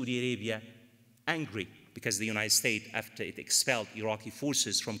left Saudi Arabia angry because the United States, after it expelled Iraqi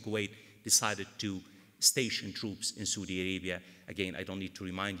forces from Kuwait, decided to station troops in Saudi Arabia. Again, I don't need to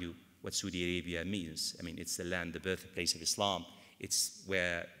remind you what Saudi Arabia means. I mean, it's the land, the birthplace of Islam. It's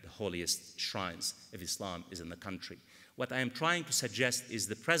where the holiest shrines of Islam is in the country. What I am trying to suggest is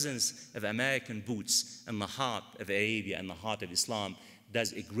the presence of American boots in the heart of Arabia and the heart of Islam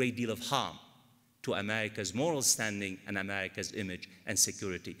does a great deal of harm to America's moral standing and America's image and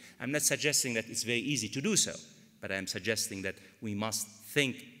security. I'm not suggesting that it's very easy to do so, but I'm suggesting that we must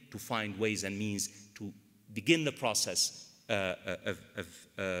think to find ways and means to begin the process of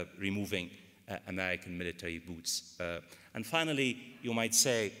removing American military boots. And finally, you might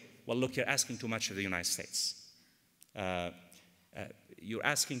say, well, look, you're asking too much of the United States. You're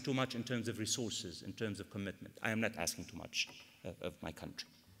asking too much in terms of resources, in terms of commitment. I am not asking too much of my country.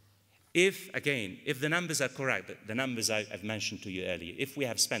 If the numbers are correct, the numbers I've mentioned to you earlier, if we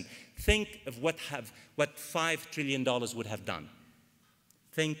have spent, think of what $5 trillion would have done.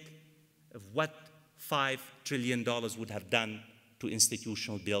 Think of what $5 trillion would have done to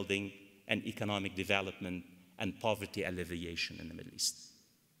institutional building and economic development and poverty alleviation in the Middle East.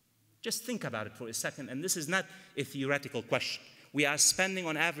 Just think about it for a second, and this is not a theoretical question. We are spending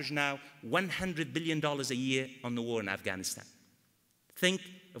on average now $100 billion a year on the war in Afghanistan. Think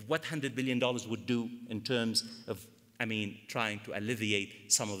of what $100 billion would do in terms of, trying to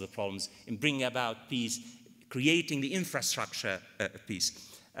alleviate some of the problems, in bringing about peace, creating the infrastructure of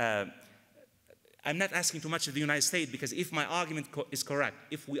peace. I'm not asking too much of the United States, because if my argument is correct,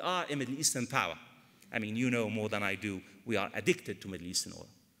 if we are a Middle Eastern power, you know more than I do, we are addicted to Middle Eastern oil.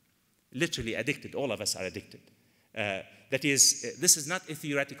 Literally addicted, all of us are addicted. This is not a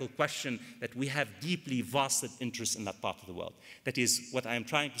theoretical question that we have deeply vested interest in that part of the world. That is, what I am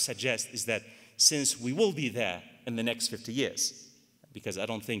trying to suggest is that since we will be there in the next 50 years, because I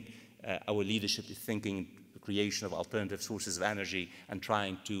don't think our leadership is thinking the creation of alternative sources of energy and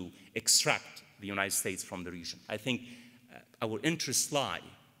trying to extract the United States from the region. I think our interests lie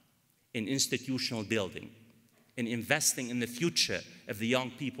in institutional building, in investing in the future of the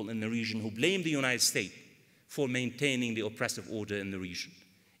young people in the region who blame the United States for maintaining the oppressive order in the region,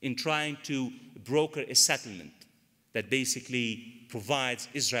 in trying to broker a settlement that basically provides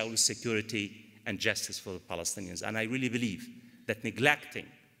Israel with security and justice for the Palestinians. And I really believe that neglecting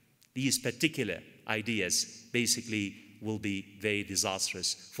these particular ideas basically will be very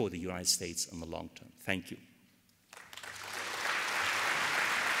disastrous for the United States in the long term. Thank you.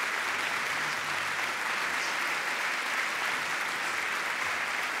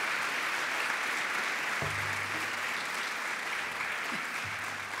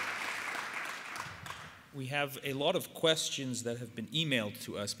 We have a lot of questions that have been emailed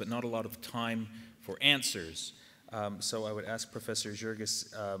to us, but not a lot of time for answers. So I would ask Professor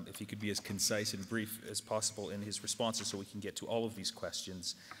Gerges if he could be as concise and brief as possible in his responses so we can get to all of these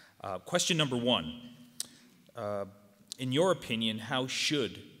questions. Question number one. In your opinion, how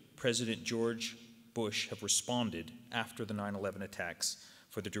should President George Bush have responded after the 9/11 attacks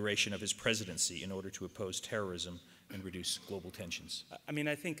for the duration of his presidency in order to oppose terrorism and reduce global tensions? I mean,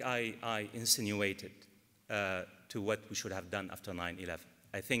 I think I insinuated to what we should have done after 9/11.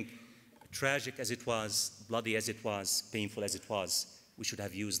 I think tragic as it was, bloody as it was, painful as it was, we should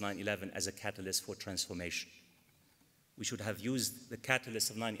have used 9/11 as a catalyst for transformation. We should have used the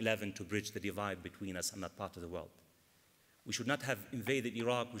catalyst of 9/11 to bridge the divide between us and that part of the world. We should not have invaded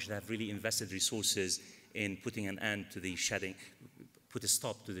Iraq. We should have really invested resources in putting an end to the shedding, put a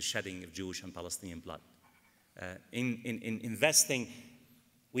stop to the shedding of Jewish and Palestinian blood. In investing,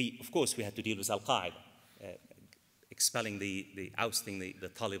 of course, we had to deal with Al-Qaeda. Expelling ousting the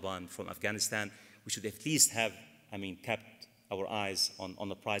Taliban from Afghanistan, we should at least have, kept our eyes on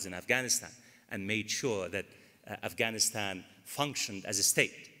the prize in Afghanistan and made sure that Afghanistan functioned as a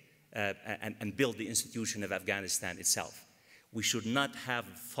state and built the institution of Afghanistan itself. We should not have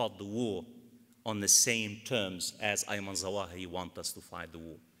fought the war on the same terms as Ayman Zawahiri wants us to fight the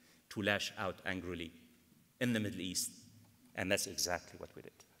war, to lash out angrily in the Middle East, and that's exactly what we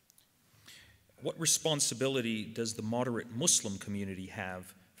did. What responsibility does the moderate Muslim community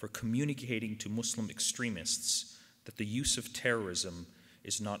have for communicating to Muslim extremists that the use of terrorism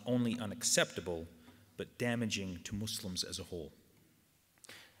is not only unacceptable, but damaging to Muslims as a whole?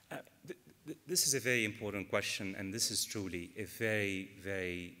 This is a very important question, and this is truly a very,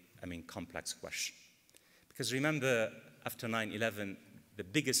 very, complex question. Because remember, after 9/11, the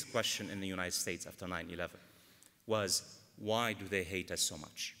biggest question in the United States after 9/11 was, why do they hate us so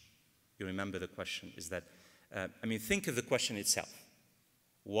much? You remember the question is that, think of the question itself.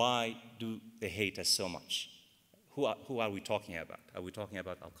 Why do they hate us so much? Who are we talking about? Are we talking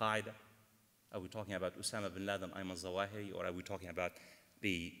about Al-Qaeda? Are we talking about Osama bin Laden, Ayman Zawahiri? Or are we talking about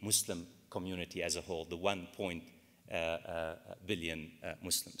the Muslim community as a whole, the 1 billion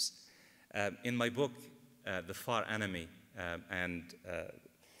Muslims? In my book, The Far Enemy, and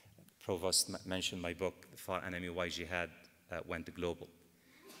Provost mentioned my book, The Far Enemy, Why Jihad Went Global.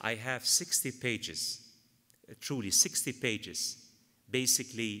 I have 60 pages, truly 60 pages,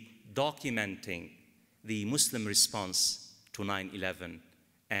 basically documenting the Muslim response to 9/11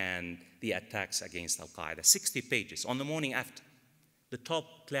 and the attacks against Al-Qaeda. 60 pages. On the morning after, the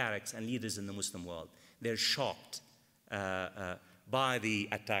top clerics and leaders in the Muslim world, they're shocked by the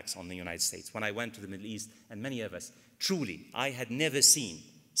attacks on the United States. When I went to the Middle East, and many of us, truly, I had never seen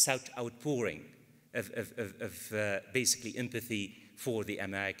such outpouring of basically empathy for the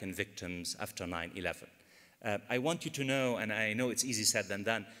American victims after 9/11. I want you to know, and I know it's easier said than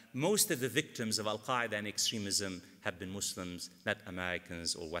done, most of the victims of Al-Qaeda and extremism have been Muslims, not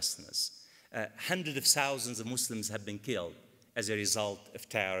Americans or Westerners. Hundreds of thousands of Muslims have been killed as a result of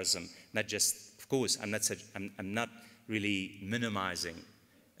terrorism, not just, of course, I'm not really minimizing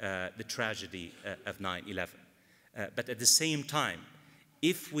the tragedy of 9/11. But at the same time,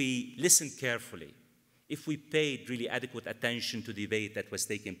 if we listen carefully, if we paid really adequate attention to the debate that was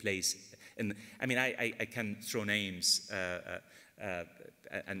taking place, I can throw names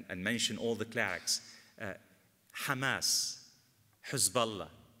and mention all the clerics, Hamas, Hezbollah,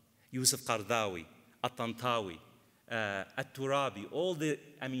 Yusuf Qaradawi, At-Tantawi, At-Turabi,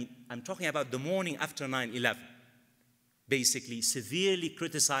 I'm talking about the morning after 9/11, basically severely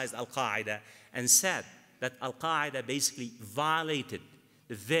criticized Al-Qaeda and said that Al-Qaeda basically violated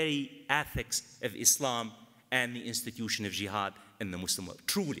the very ethics of Islam and the institution of jihad in the Muslim world,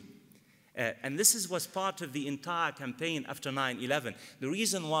 truly. And this was part of the entire campaign after 9/11. The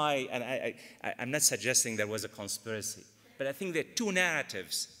reason why, and I'm not suggesting there was a conspiracy, but I think there are two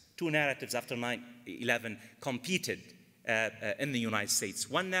narratives after 9/11 competed in the United States.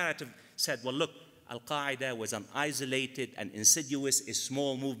 One narrative said, well, look, Al-Qaeda was an isolated and insidious, a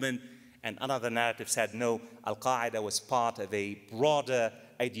small movement, and another narrative said, no, Al-Qaeda was part of a broader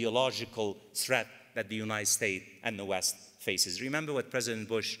ideological threat that the United States and the West faces. Remember what President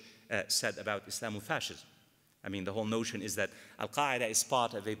Bush said about Islamofascism. I mean, the whole notion is that Al-Qaeda is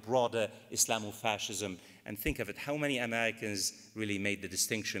part of a broader Islamofascism. And think of it, how many Americans really made the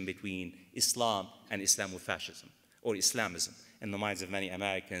distinction between Islam and Islamofascism, or Islamism? In the minds of many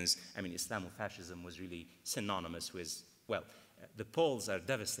Americans, I mean, Islamofascism was really synonymous with, well, the polls are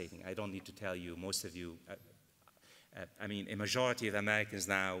devastating. I don't need to tell you, most of you, I mean, a majority of Americans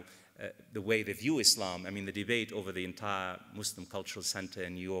now, the way they view Islam, I mean, the debate over the entire Muslim Cultural Center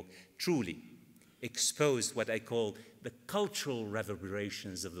in New York truly exposed what I call the cultural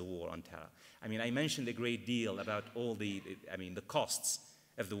reverberations of the war on terror. I mean, I mentioned a great deal about all the costs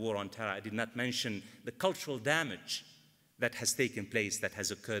of the war on terror. I did not mention the cultural damage that has taken place, that has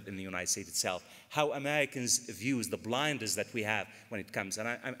occurred in the United States itself, how Americans view the blinders that we have when it comes. And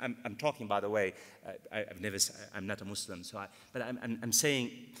I'm talking, by the way, I'm not a Muslim, so but I'm saying,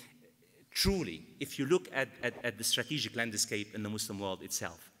 truly, if you look at the strategic landscape in the Muslim world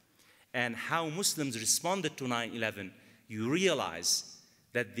itself, and how Muslims responded to 9/11, you realize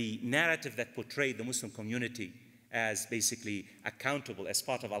that the narrative that portrayed the Muslim community as basically accountable as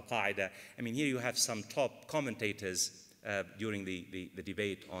part of Al-Qaeda. I mean, here you have some top commentators during the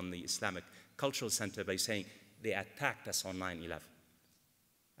debate on the Islamic Cultural Center by saying they attacked us on 9/11.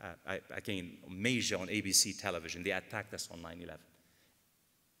 Again, major on ABC television, they attacked us on 9/11.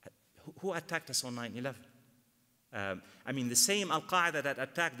 Who attacked us on 9/11? I mean, the same Al-Qaeda that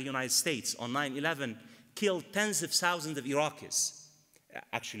attacked the United States on 9/11 killed tens of thousands of Iraqis,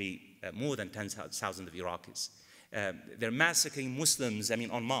 actually more than 10,000 of Iraqis. They're massacring Muslims, I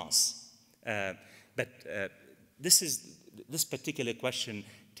mean, en masse. This particular question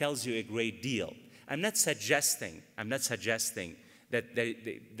tells you a great deal. I'm not suggesting that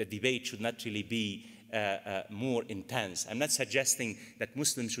the debate should not really be more intense. I'm not suggesting that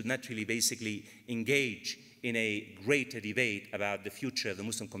Muslims should not really basically engage in a greater debate about the future of the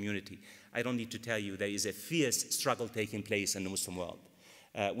Muslim community. I don't need to tell you there is a fierce struggle taking place in the Muslim world.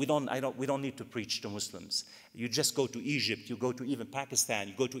 We don't need to preach to Muslims. You just go to Egypt, you go to even Pakistan,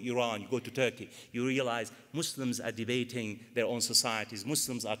 you go to Iran, you go to Turkey, you realize Muslims are debating their own societies.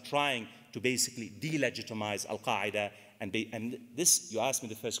 Muslims are trying to basically delegitimize Al-Qaeda. And this, you asked me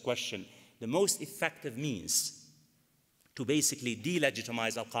the first question, the most effective means to basically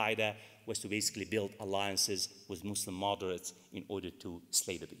delegitimize Al-Qaeda was to basically build alliances with Muslim moderates in order to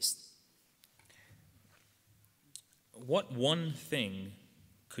slay the beast. What one thing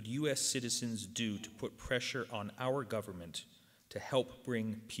could U.S. citizens do to put pressure on our government to help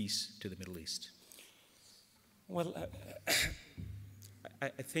bring peace to the Middle East? Well, I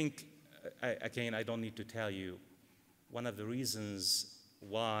think, again, I don't need to tell you, one of the reasons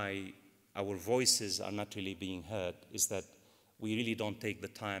why our voices are not really being heard is that we really don't take the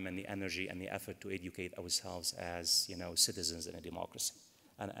time and the energy and the effort to educate ourselves as, citizens in a democracy.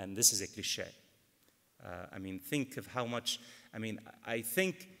 And this is a cliche. I mean, think of how much, I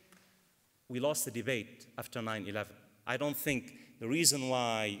think we lost the debate after 9/11. I don't think the reason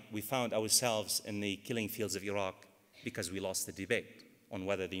why we found ourselves in the killing fields of Iraq because we lost the debate on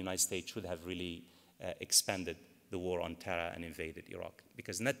whether the United States should have really expanded the war on terror and invaded Iraq.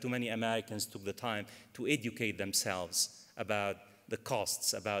 Because not too many Americans took the time to educate themselves about the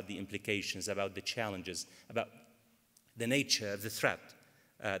costs, about the implications, about the challenges, about the nature of the threat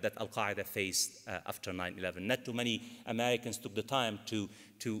that Al-Qaeda faced after 9/11. Not too many Americans took the time to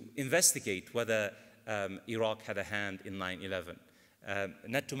investigate whether Iraq had a hand in 9/11.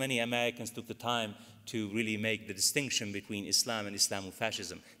 Not too many Americans took the time to really make the distinction between Islam and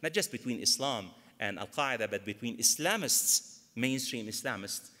Islamofascism. Not just between Islam and Al-Qaeda, but between Islamists, mainstream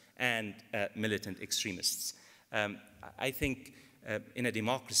Islamists, and militant extremists. I think in a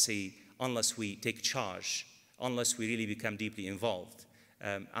democracy, unless we take charge, unless we really become deeply involved,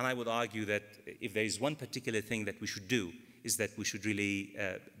 and I would argue that if there is one particular thing that we should do, is that we should really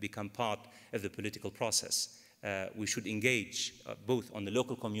become part of the political process. We should engage both on the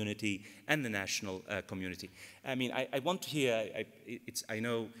local community and the national community. I mean, I want to hear,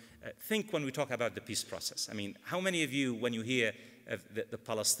 think when we talk about the peace process. I mean, how many of you, when you hear of the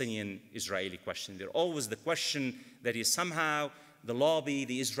Palestinian-Israeli question, there's always the question that is somehow the lobby,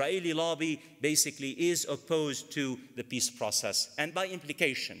 the Israeli lobby, basically is opposed to the peace process, and by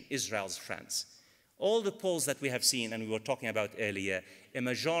implication, Israel's friends. All the polls that we have seen, and we were talking about earlier, a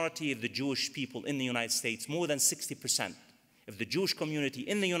majority of the Jewish people in the United States, more than 60% of the Jewish community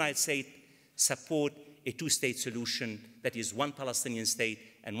in the United States, support a two-state solution, that is one Palestinian state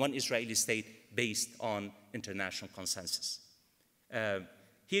and one Israeli state based on international consensus.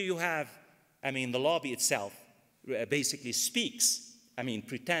 Here you have, the lobby itself basically speaks,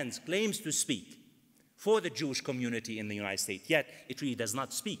 pretends, claims to speak for the Jewish community in the United States, yet it really does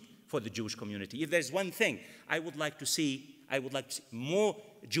not speak for the Jewish community. If there's one thing I would like to see, more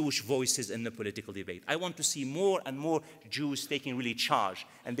Jewish voices in the political debate. I want to see more and more Jews taking really charge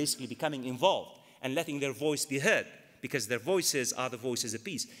and basically becoming involved and letting their voice be heard, because their voices are the voices of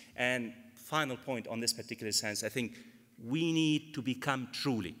peace. And final point on this particular sense, I think we need to become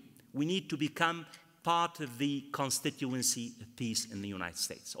part of the constituency of peace in the United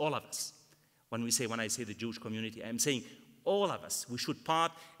States, all of us. When I say the Jewish community, I'm saying all of us. We should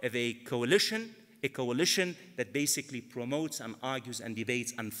part of a coalition that basically promotes and argues and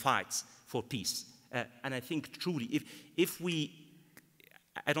debates and fights for peace. And I think truly,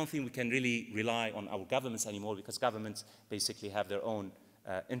 I don't think we can really rely on our governments anymore, because governments basically have their own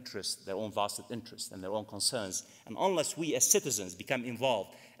interests, their own vested interests and their own concerns. And unless we as citizens become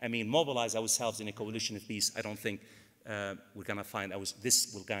involved, mobilize ourselves in a coalition of peace, I don't think we're going to find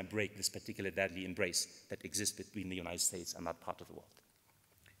this will going to break this particular deadly embrace that exists between the United States and that part of the world.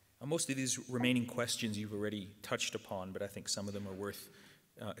 Most of these remaining questions you've already touched upon, but I think some of them are worth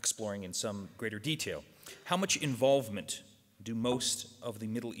exploring in some greater detail. How much involvement do most of the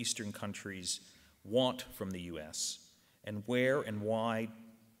Middle Eastern countries want from the U.S., and where and why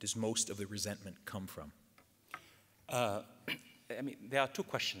does most of the resentment come from? There are two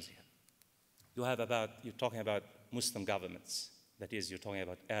questions here. You're talking about Muslim governments. That is, you're talking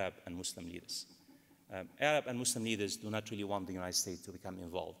about Arab and Muslim leaders. Arab and Muslim leaders do not really want the United States to become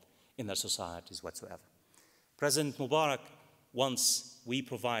involved in their societies whatsoever. President Mubarak, we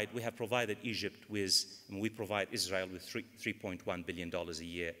have provided Egypt with, and we provide Israel with $3.1 billion a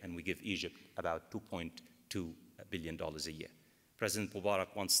year, and we give Egypt about $2.2 billion a year. President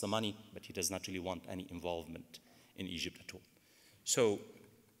Mubarak wants the money, but he does not really want any involvement in Egypt at all. So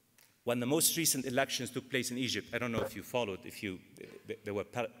when the most recent elections took place in Egypt, I don't know if you followed, there were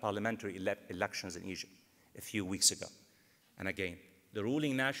parliamentary elections in Egypt a few weeks ago. And again, the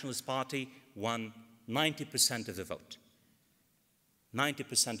ruling Nationalist Party won 90% of the vote.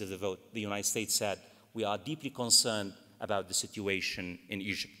 90% of the vote. The United States said, we are deeply concerned about the situation in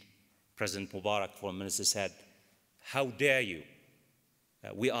Egypt. President Mubarak, foreign minister, said, how dare you?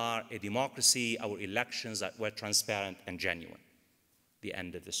 We are a democracy, our elections were transparent and genuine. The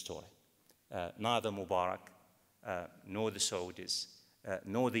end of the story. Neither Mubarak, nor the Saudis,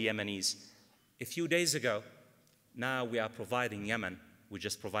 nor the Yemenis. A few days ago, now we are providing Yemen, we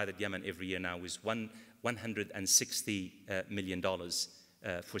just provided Yemen every year now with $160 million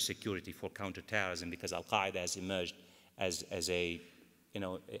for security, for counterterrorism, because Al-Qaeda has emerged as an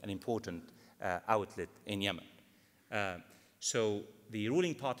important outlet in Yemen. So the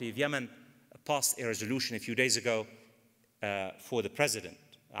ruling party of Yemen passed a resolution a few days ago for the president,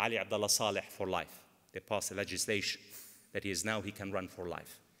 Ali Abdullah Saleh, for life. They passed a legislation that now he can run for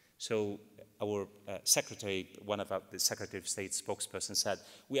life. So our secretary, one of the Secretary of State spokesperson said,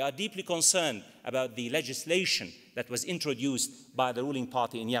 we are deeply concerned about the legislation that was introduced by the ruling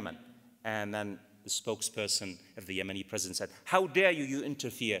party in Yemen. And then the spokesperson of the Yemeni president said, how dare you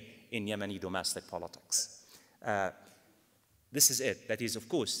interfere in Yemeni domestic politics? This is it. That is, of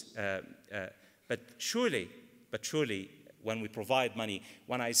course, but surely, when we provide money,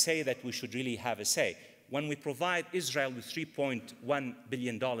 when I say that we should really have a say, when we provide Israel with $3.1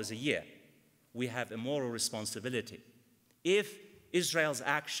 billion a year, we have a moral responsibility. If Israel's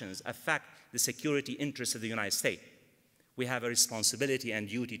actions affect the security interests of the United States, we have a responsibility and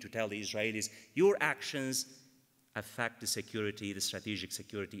duty to tell the Israelis, your actions affect the strategic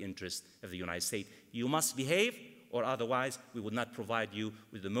security interests of the United States. You must behave, or otherwise we would not provide you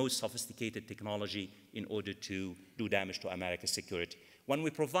with the most sophisticated technology in order to do damage to America's security. When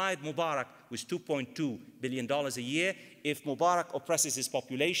we provide Mubarak with $2.2 billion a year, if Mubarak oppresses his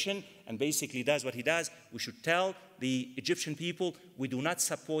population and basically does what he does, we should tell the Egyptian people, we do not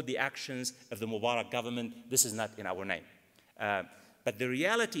support the actions of the Mubarak government. This is not in our name. But the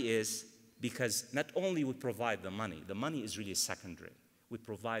reality is, because not only we provide the money is really secondary. We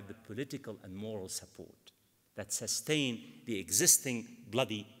provide the political and moral support that sustain the existing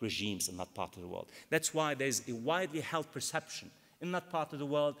bloody regimes in that part of the world. That's why there's a widely held perception in that part of the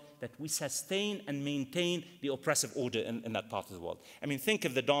world, that we sustain and maintain the oppressive order in that part of the world. I mean, think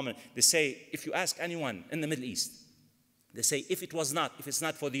of the dominant. They say, if you ask anyone in the Middle East, they say, if it's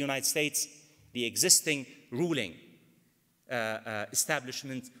not for the United States, the existing ruling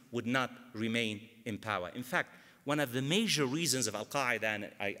establishment would not remain in power. In fact, one of the major reasons of Al-Qaeda, and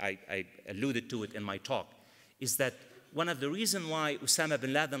I alluded to it in my talk, is that one of the reasons why Osama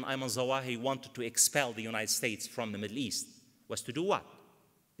bin Laden and Ayman Zawahiri wanted to expel the United States from the Middle East was to do what?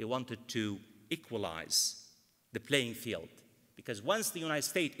 They wanted to equalize the playing field. Because once the United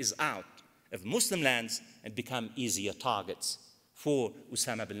States is out of Muslim lands, it become easier targets for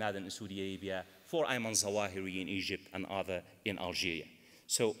Osama bin Laden in Saudi Arabia, for Ayman Zawahiri in Egypt, and other in Algeria.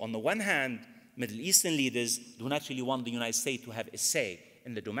 So on the one hand, Middle Eastern leaders do not really want the United States to have a say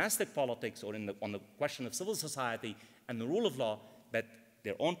in the domestic politics or on the question of civil society and the rule of law, but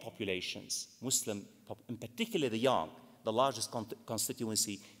their own populations, Muslim, in particular the young, the largest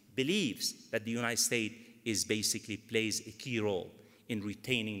constituency, believes that the United States basically plays a key role in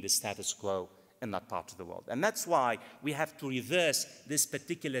retaining the status quo in that part of the world. And that's why we have to reverse this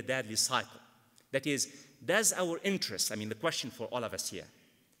particular deadly cycle. That is, does our interest, I mean the question for all of us here,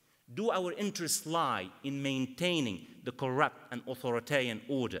 do our interests lie in maintaining the corrupt and authoritarian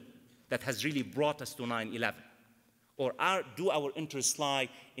order that has really brought us to 9/11? Or do our interests lie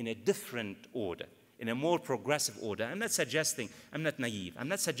in a different order, in a more progressive order? I'm not suggesting, I'm not naive, I'm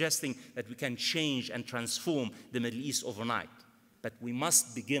not suggesting that we can change and transform the Middle East overnight, but we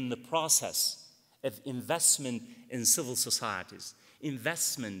must begin the process of investment in civil societies,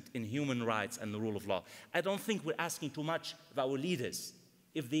 investment in human rights and the rule of law. I don't think we're asking too much of our leaders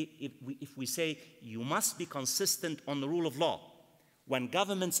if we say you must be consistent on the rule of law. When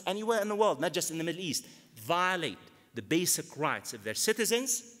governments anywhere in the world, not just in the Middle East, violate the basic rights of their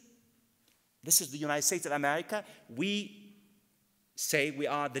citizens, this is the United States of America, we say we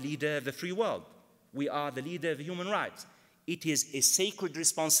are the leader of the free world. We are the leader of human rights. It is a sacred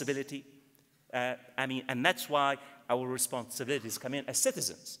responsibility, and that's why our responsibilities come in as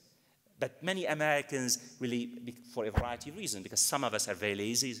citizens. But many Americans really, for a variety of reasons, because some of us are very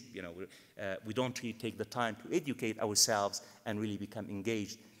lazy, we don't really take the time to educate ourselves and really become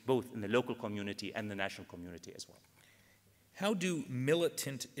engaged both in the local community and the national community as well. How do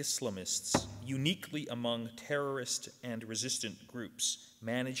militant Islamists, uniquely among terrorist and resistant groups,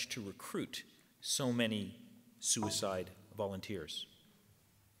 manage to recruit so many suicide volunteers?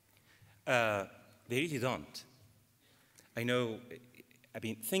 They really don't. I know. I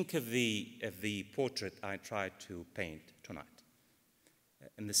mean, think of the portrait I tried to paint tonight,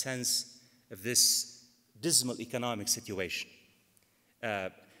 in the sense of this dismal economic situation.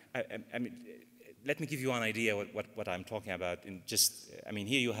 I mean, let me give you an idea what I'm talking about.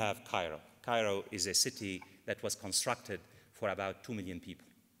 Here you have Cairo. Cairo is a city that was constructed for about 2 million people.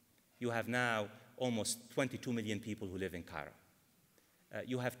 You have now almost 22 million people who live in Cairo.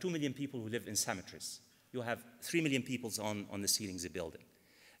 You have 2 million people who live in cemeteries. You have 3 million people on the ceilings of the building.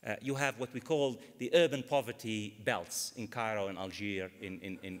 You have what we call the urban poverty belts in Cairo, in Algiers,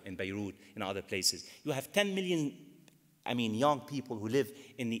 in Beirut, in other places. You have 10 million, young people who live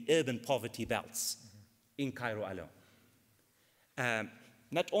in the urban poverty belts in Cairo alone.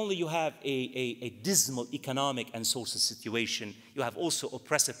 Not only you have a dismal economic and social situation, you have also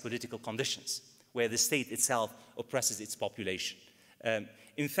oppressive political conditions where the state itself oppresses its population.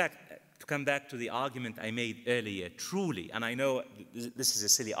 In fact, to come back to the argument I made earlier, truly, and I know this is a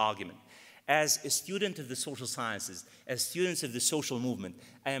silly argument, as a student of the social sciences, as students of the social movement,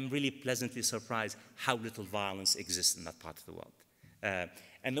 I am really pleasantly surprised how little violence exists in that part of the world.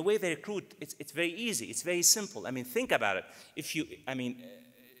 And the way they recruit, it's very easy, it's very simple. I mean, think about it.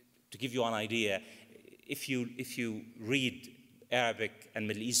 To give you an idea, if you read Arabic and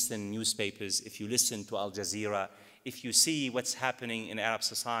Middle Eastern newspapers, if you listen to Al Jazeera, if you see what's happening in Arab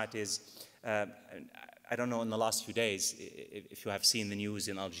societies, I don't know in the last few days if you have seen the news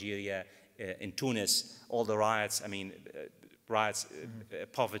in Algeria, in Tunis, all the riots,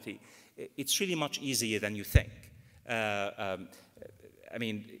 poverty. It's really much easier than you think.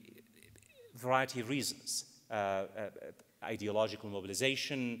 Variety of reasons. Ideological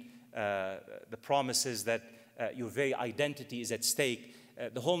mobilization, the promises that your very identity is at stake.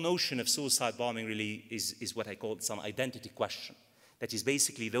 The whole notion of suicide bombing really is what I call some identity question. That is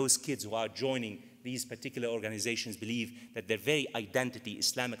basically those kids who are joining these particular organizations believe that their very identity,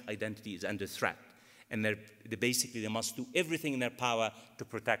 Islamic identity, is under threat. And they must do everything in their power to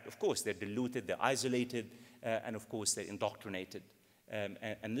protect. Of course, they're diluted, they're isolated, and of course, they're indoctrinated.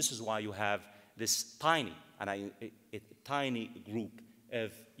 And this is why you have this tiny group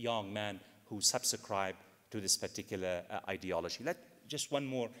of young men who subscribe to this particular ideology. Just one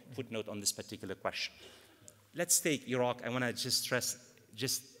more footnote on this particular question. Let's take Iraq. I want to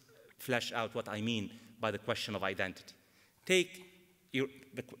just flesh out what I mean by the question of identity. Take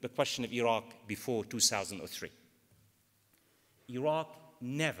the question of Iraq before 2003. Iraq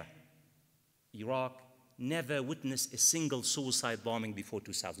never witnessed a single suicide bombing before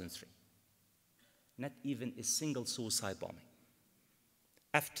 2003. Not even a single suicide bombing.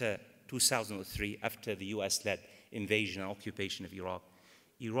 After 2003, after the US-led invasion and occupation of Iraq,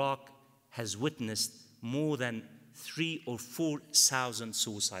 Iraq has witnessed more than 3,000 or 4,000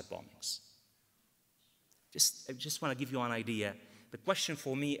 suicide bombings. I just want to give you an idea. The question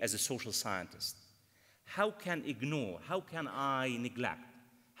for me as a social scientist, how can I neglect,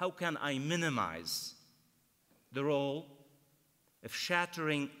 how can I minimize the role of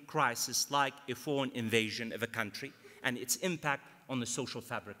shattering crisis like a foreign invasion of a country and its impact on the social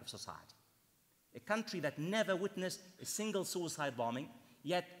fabric of society? A country that never witnessed a single suicide bombing,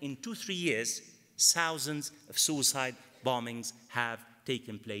 yet in 2-3 years, thousands of suicide bombings have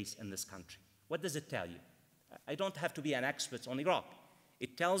taken place in this country. What does it tell you? I don't have to be an expert on Iraq.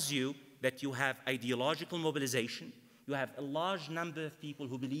 It tells you that you have ideological mobilization, you have a large number of people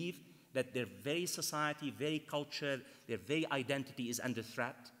who believe that their very society, very culture, their very identity is under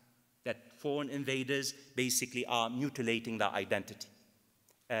threat, that foreign invaders basically are mutilating their identity.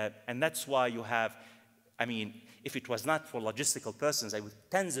 And that's why you have, if it was not for logistical persons, there would be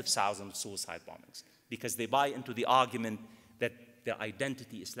tens of thousands of suicide bombings, because they buy into the argument that their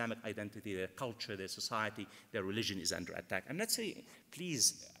identity, Islamic identity, their culture, their society, their religion is under attack. I'm not saying,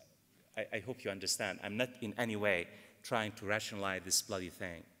 please, I hope you understand, I'm not in any way trying to rationalize this bloody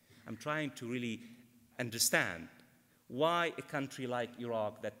thing. I'm trying to really understand why a country like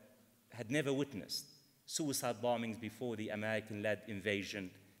Iraq that had never witnessed suicide bombings before the American-led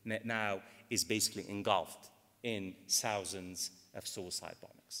invasion now is basically engulfed in thousands of suicide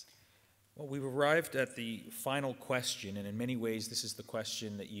bombings. Well, we've arrived at the final question, and in many ways this is the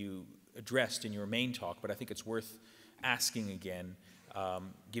question that you addressed in your main talk, but I think it's worth asking again,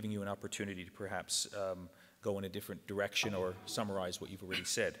 giving you an opportunity to perhaps go in a different direction or summarize what you've already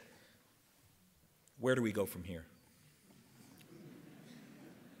said. Where do we go from here?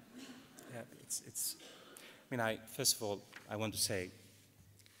 Yeah, first of all, I want to say,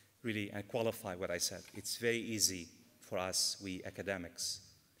 really, and qualify what I said. It's very easy for us, we academics,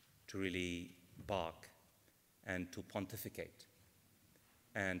 to really bark and to pontificate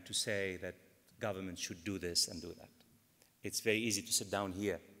and to say that government should do this and do that. It's very easy to sit down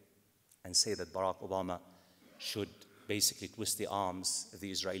here and say that Barack Obama should basically twist the arms of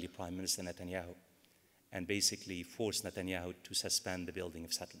the Israeli Prime Minister Netanyahu and basically force Netanyahu to suspend the building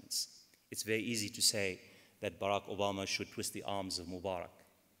of settlements. It's very easy to say that Barack Obama should twist the arms of Mubarak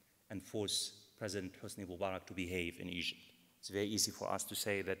and force President Hosni Mubarak to behave in Egypt. It's very easy for us to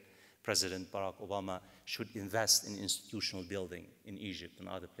say that President Barack Obama should invest in institutional building in Egypt and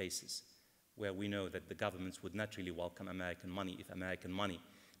other places where we know that the governments would not really welcome American money if American money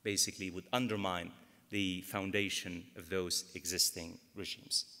basically would undermine the foundation of those existing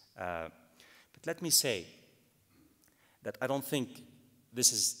regimes. But let me say that I don't think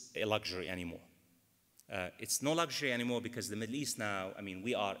this is a luxury anymore. It's no luxury anymore because the Middle East now,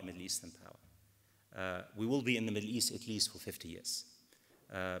 we are a Middle Eastern power. We will be in the Middle East at least for 50 years.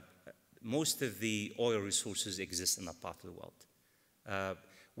 Most of the oil resources exist in that part of the world.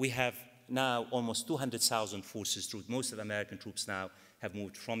 We have now almost 200,000 forces troops. Most of the American troops now have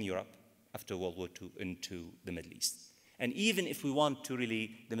moved from Europe after World War II into the Middle East. And even if we want to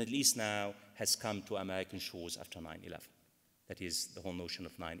really, the Middle East now has come to American shores after 9/11. That is the whole notion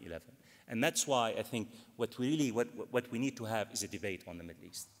of 9/11. And that's why I think what we need to have is a debate on the Middle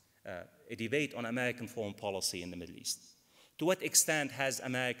East, a debate on American foreign policy in the Middle East. To what extent has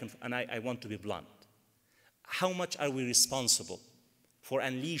American, and I want to be blunt, how much are we responsible for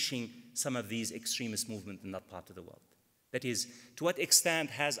unleashing some of these extremist movements in that part of the world? That is, to what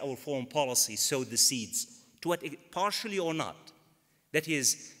extent has our foreign policy sowed the seeds, partially or not? That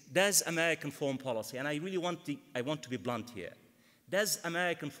is, does American foreign policy, and I want to be blunt here, does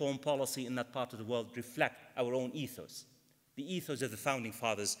American foreign policy in that part of the world reflect our own ethos, the ethos of the founding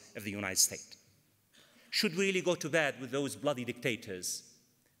fathers of the United States? Should we really go to bed with those bloody dictators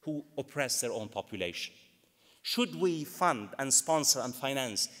who oppress their own population? Should we fund and sponsor and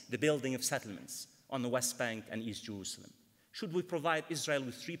finance the building of settlements on the West Bank and East Jerusalem? Should we provide Israel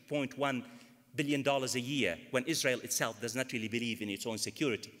with $3.1 billion a year when Israel itself does not really believe in its own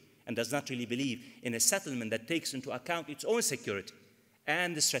security and does not really believe in a settlement that takes into account its own security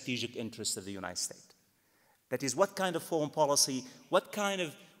and the strategic interests of the United States? That is, what kind of foreign policy, what kind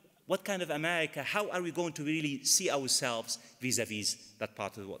of what kind of America, how are we going to really see ourselves vis-a-vis that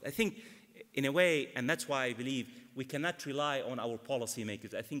part of the world? I think, in a way, and that's why I believe we cannot rely on our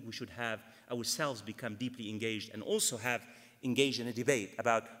policymakers. I think we should have ourselves become deeply engaged and also have engaged in a debate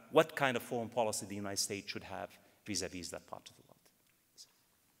about what kind of foreign policy the United States should have vis-a-vis that part of the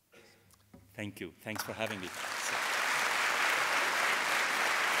world. Thank you. Thanks for having me.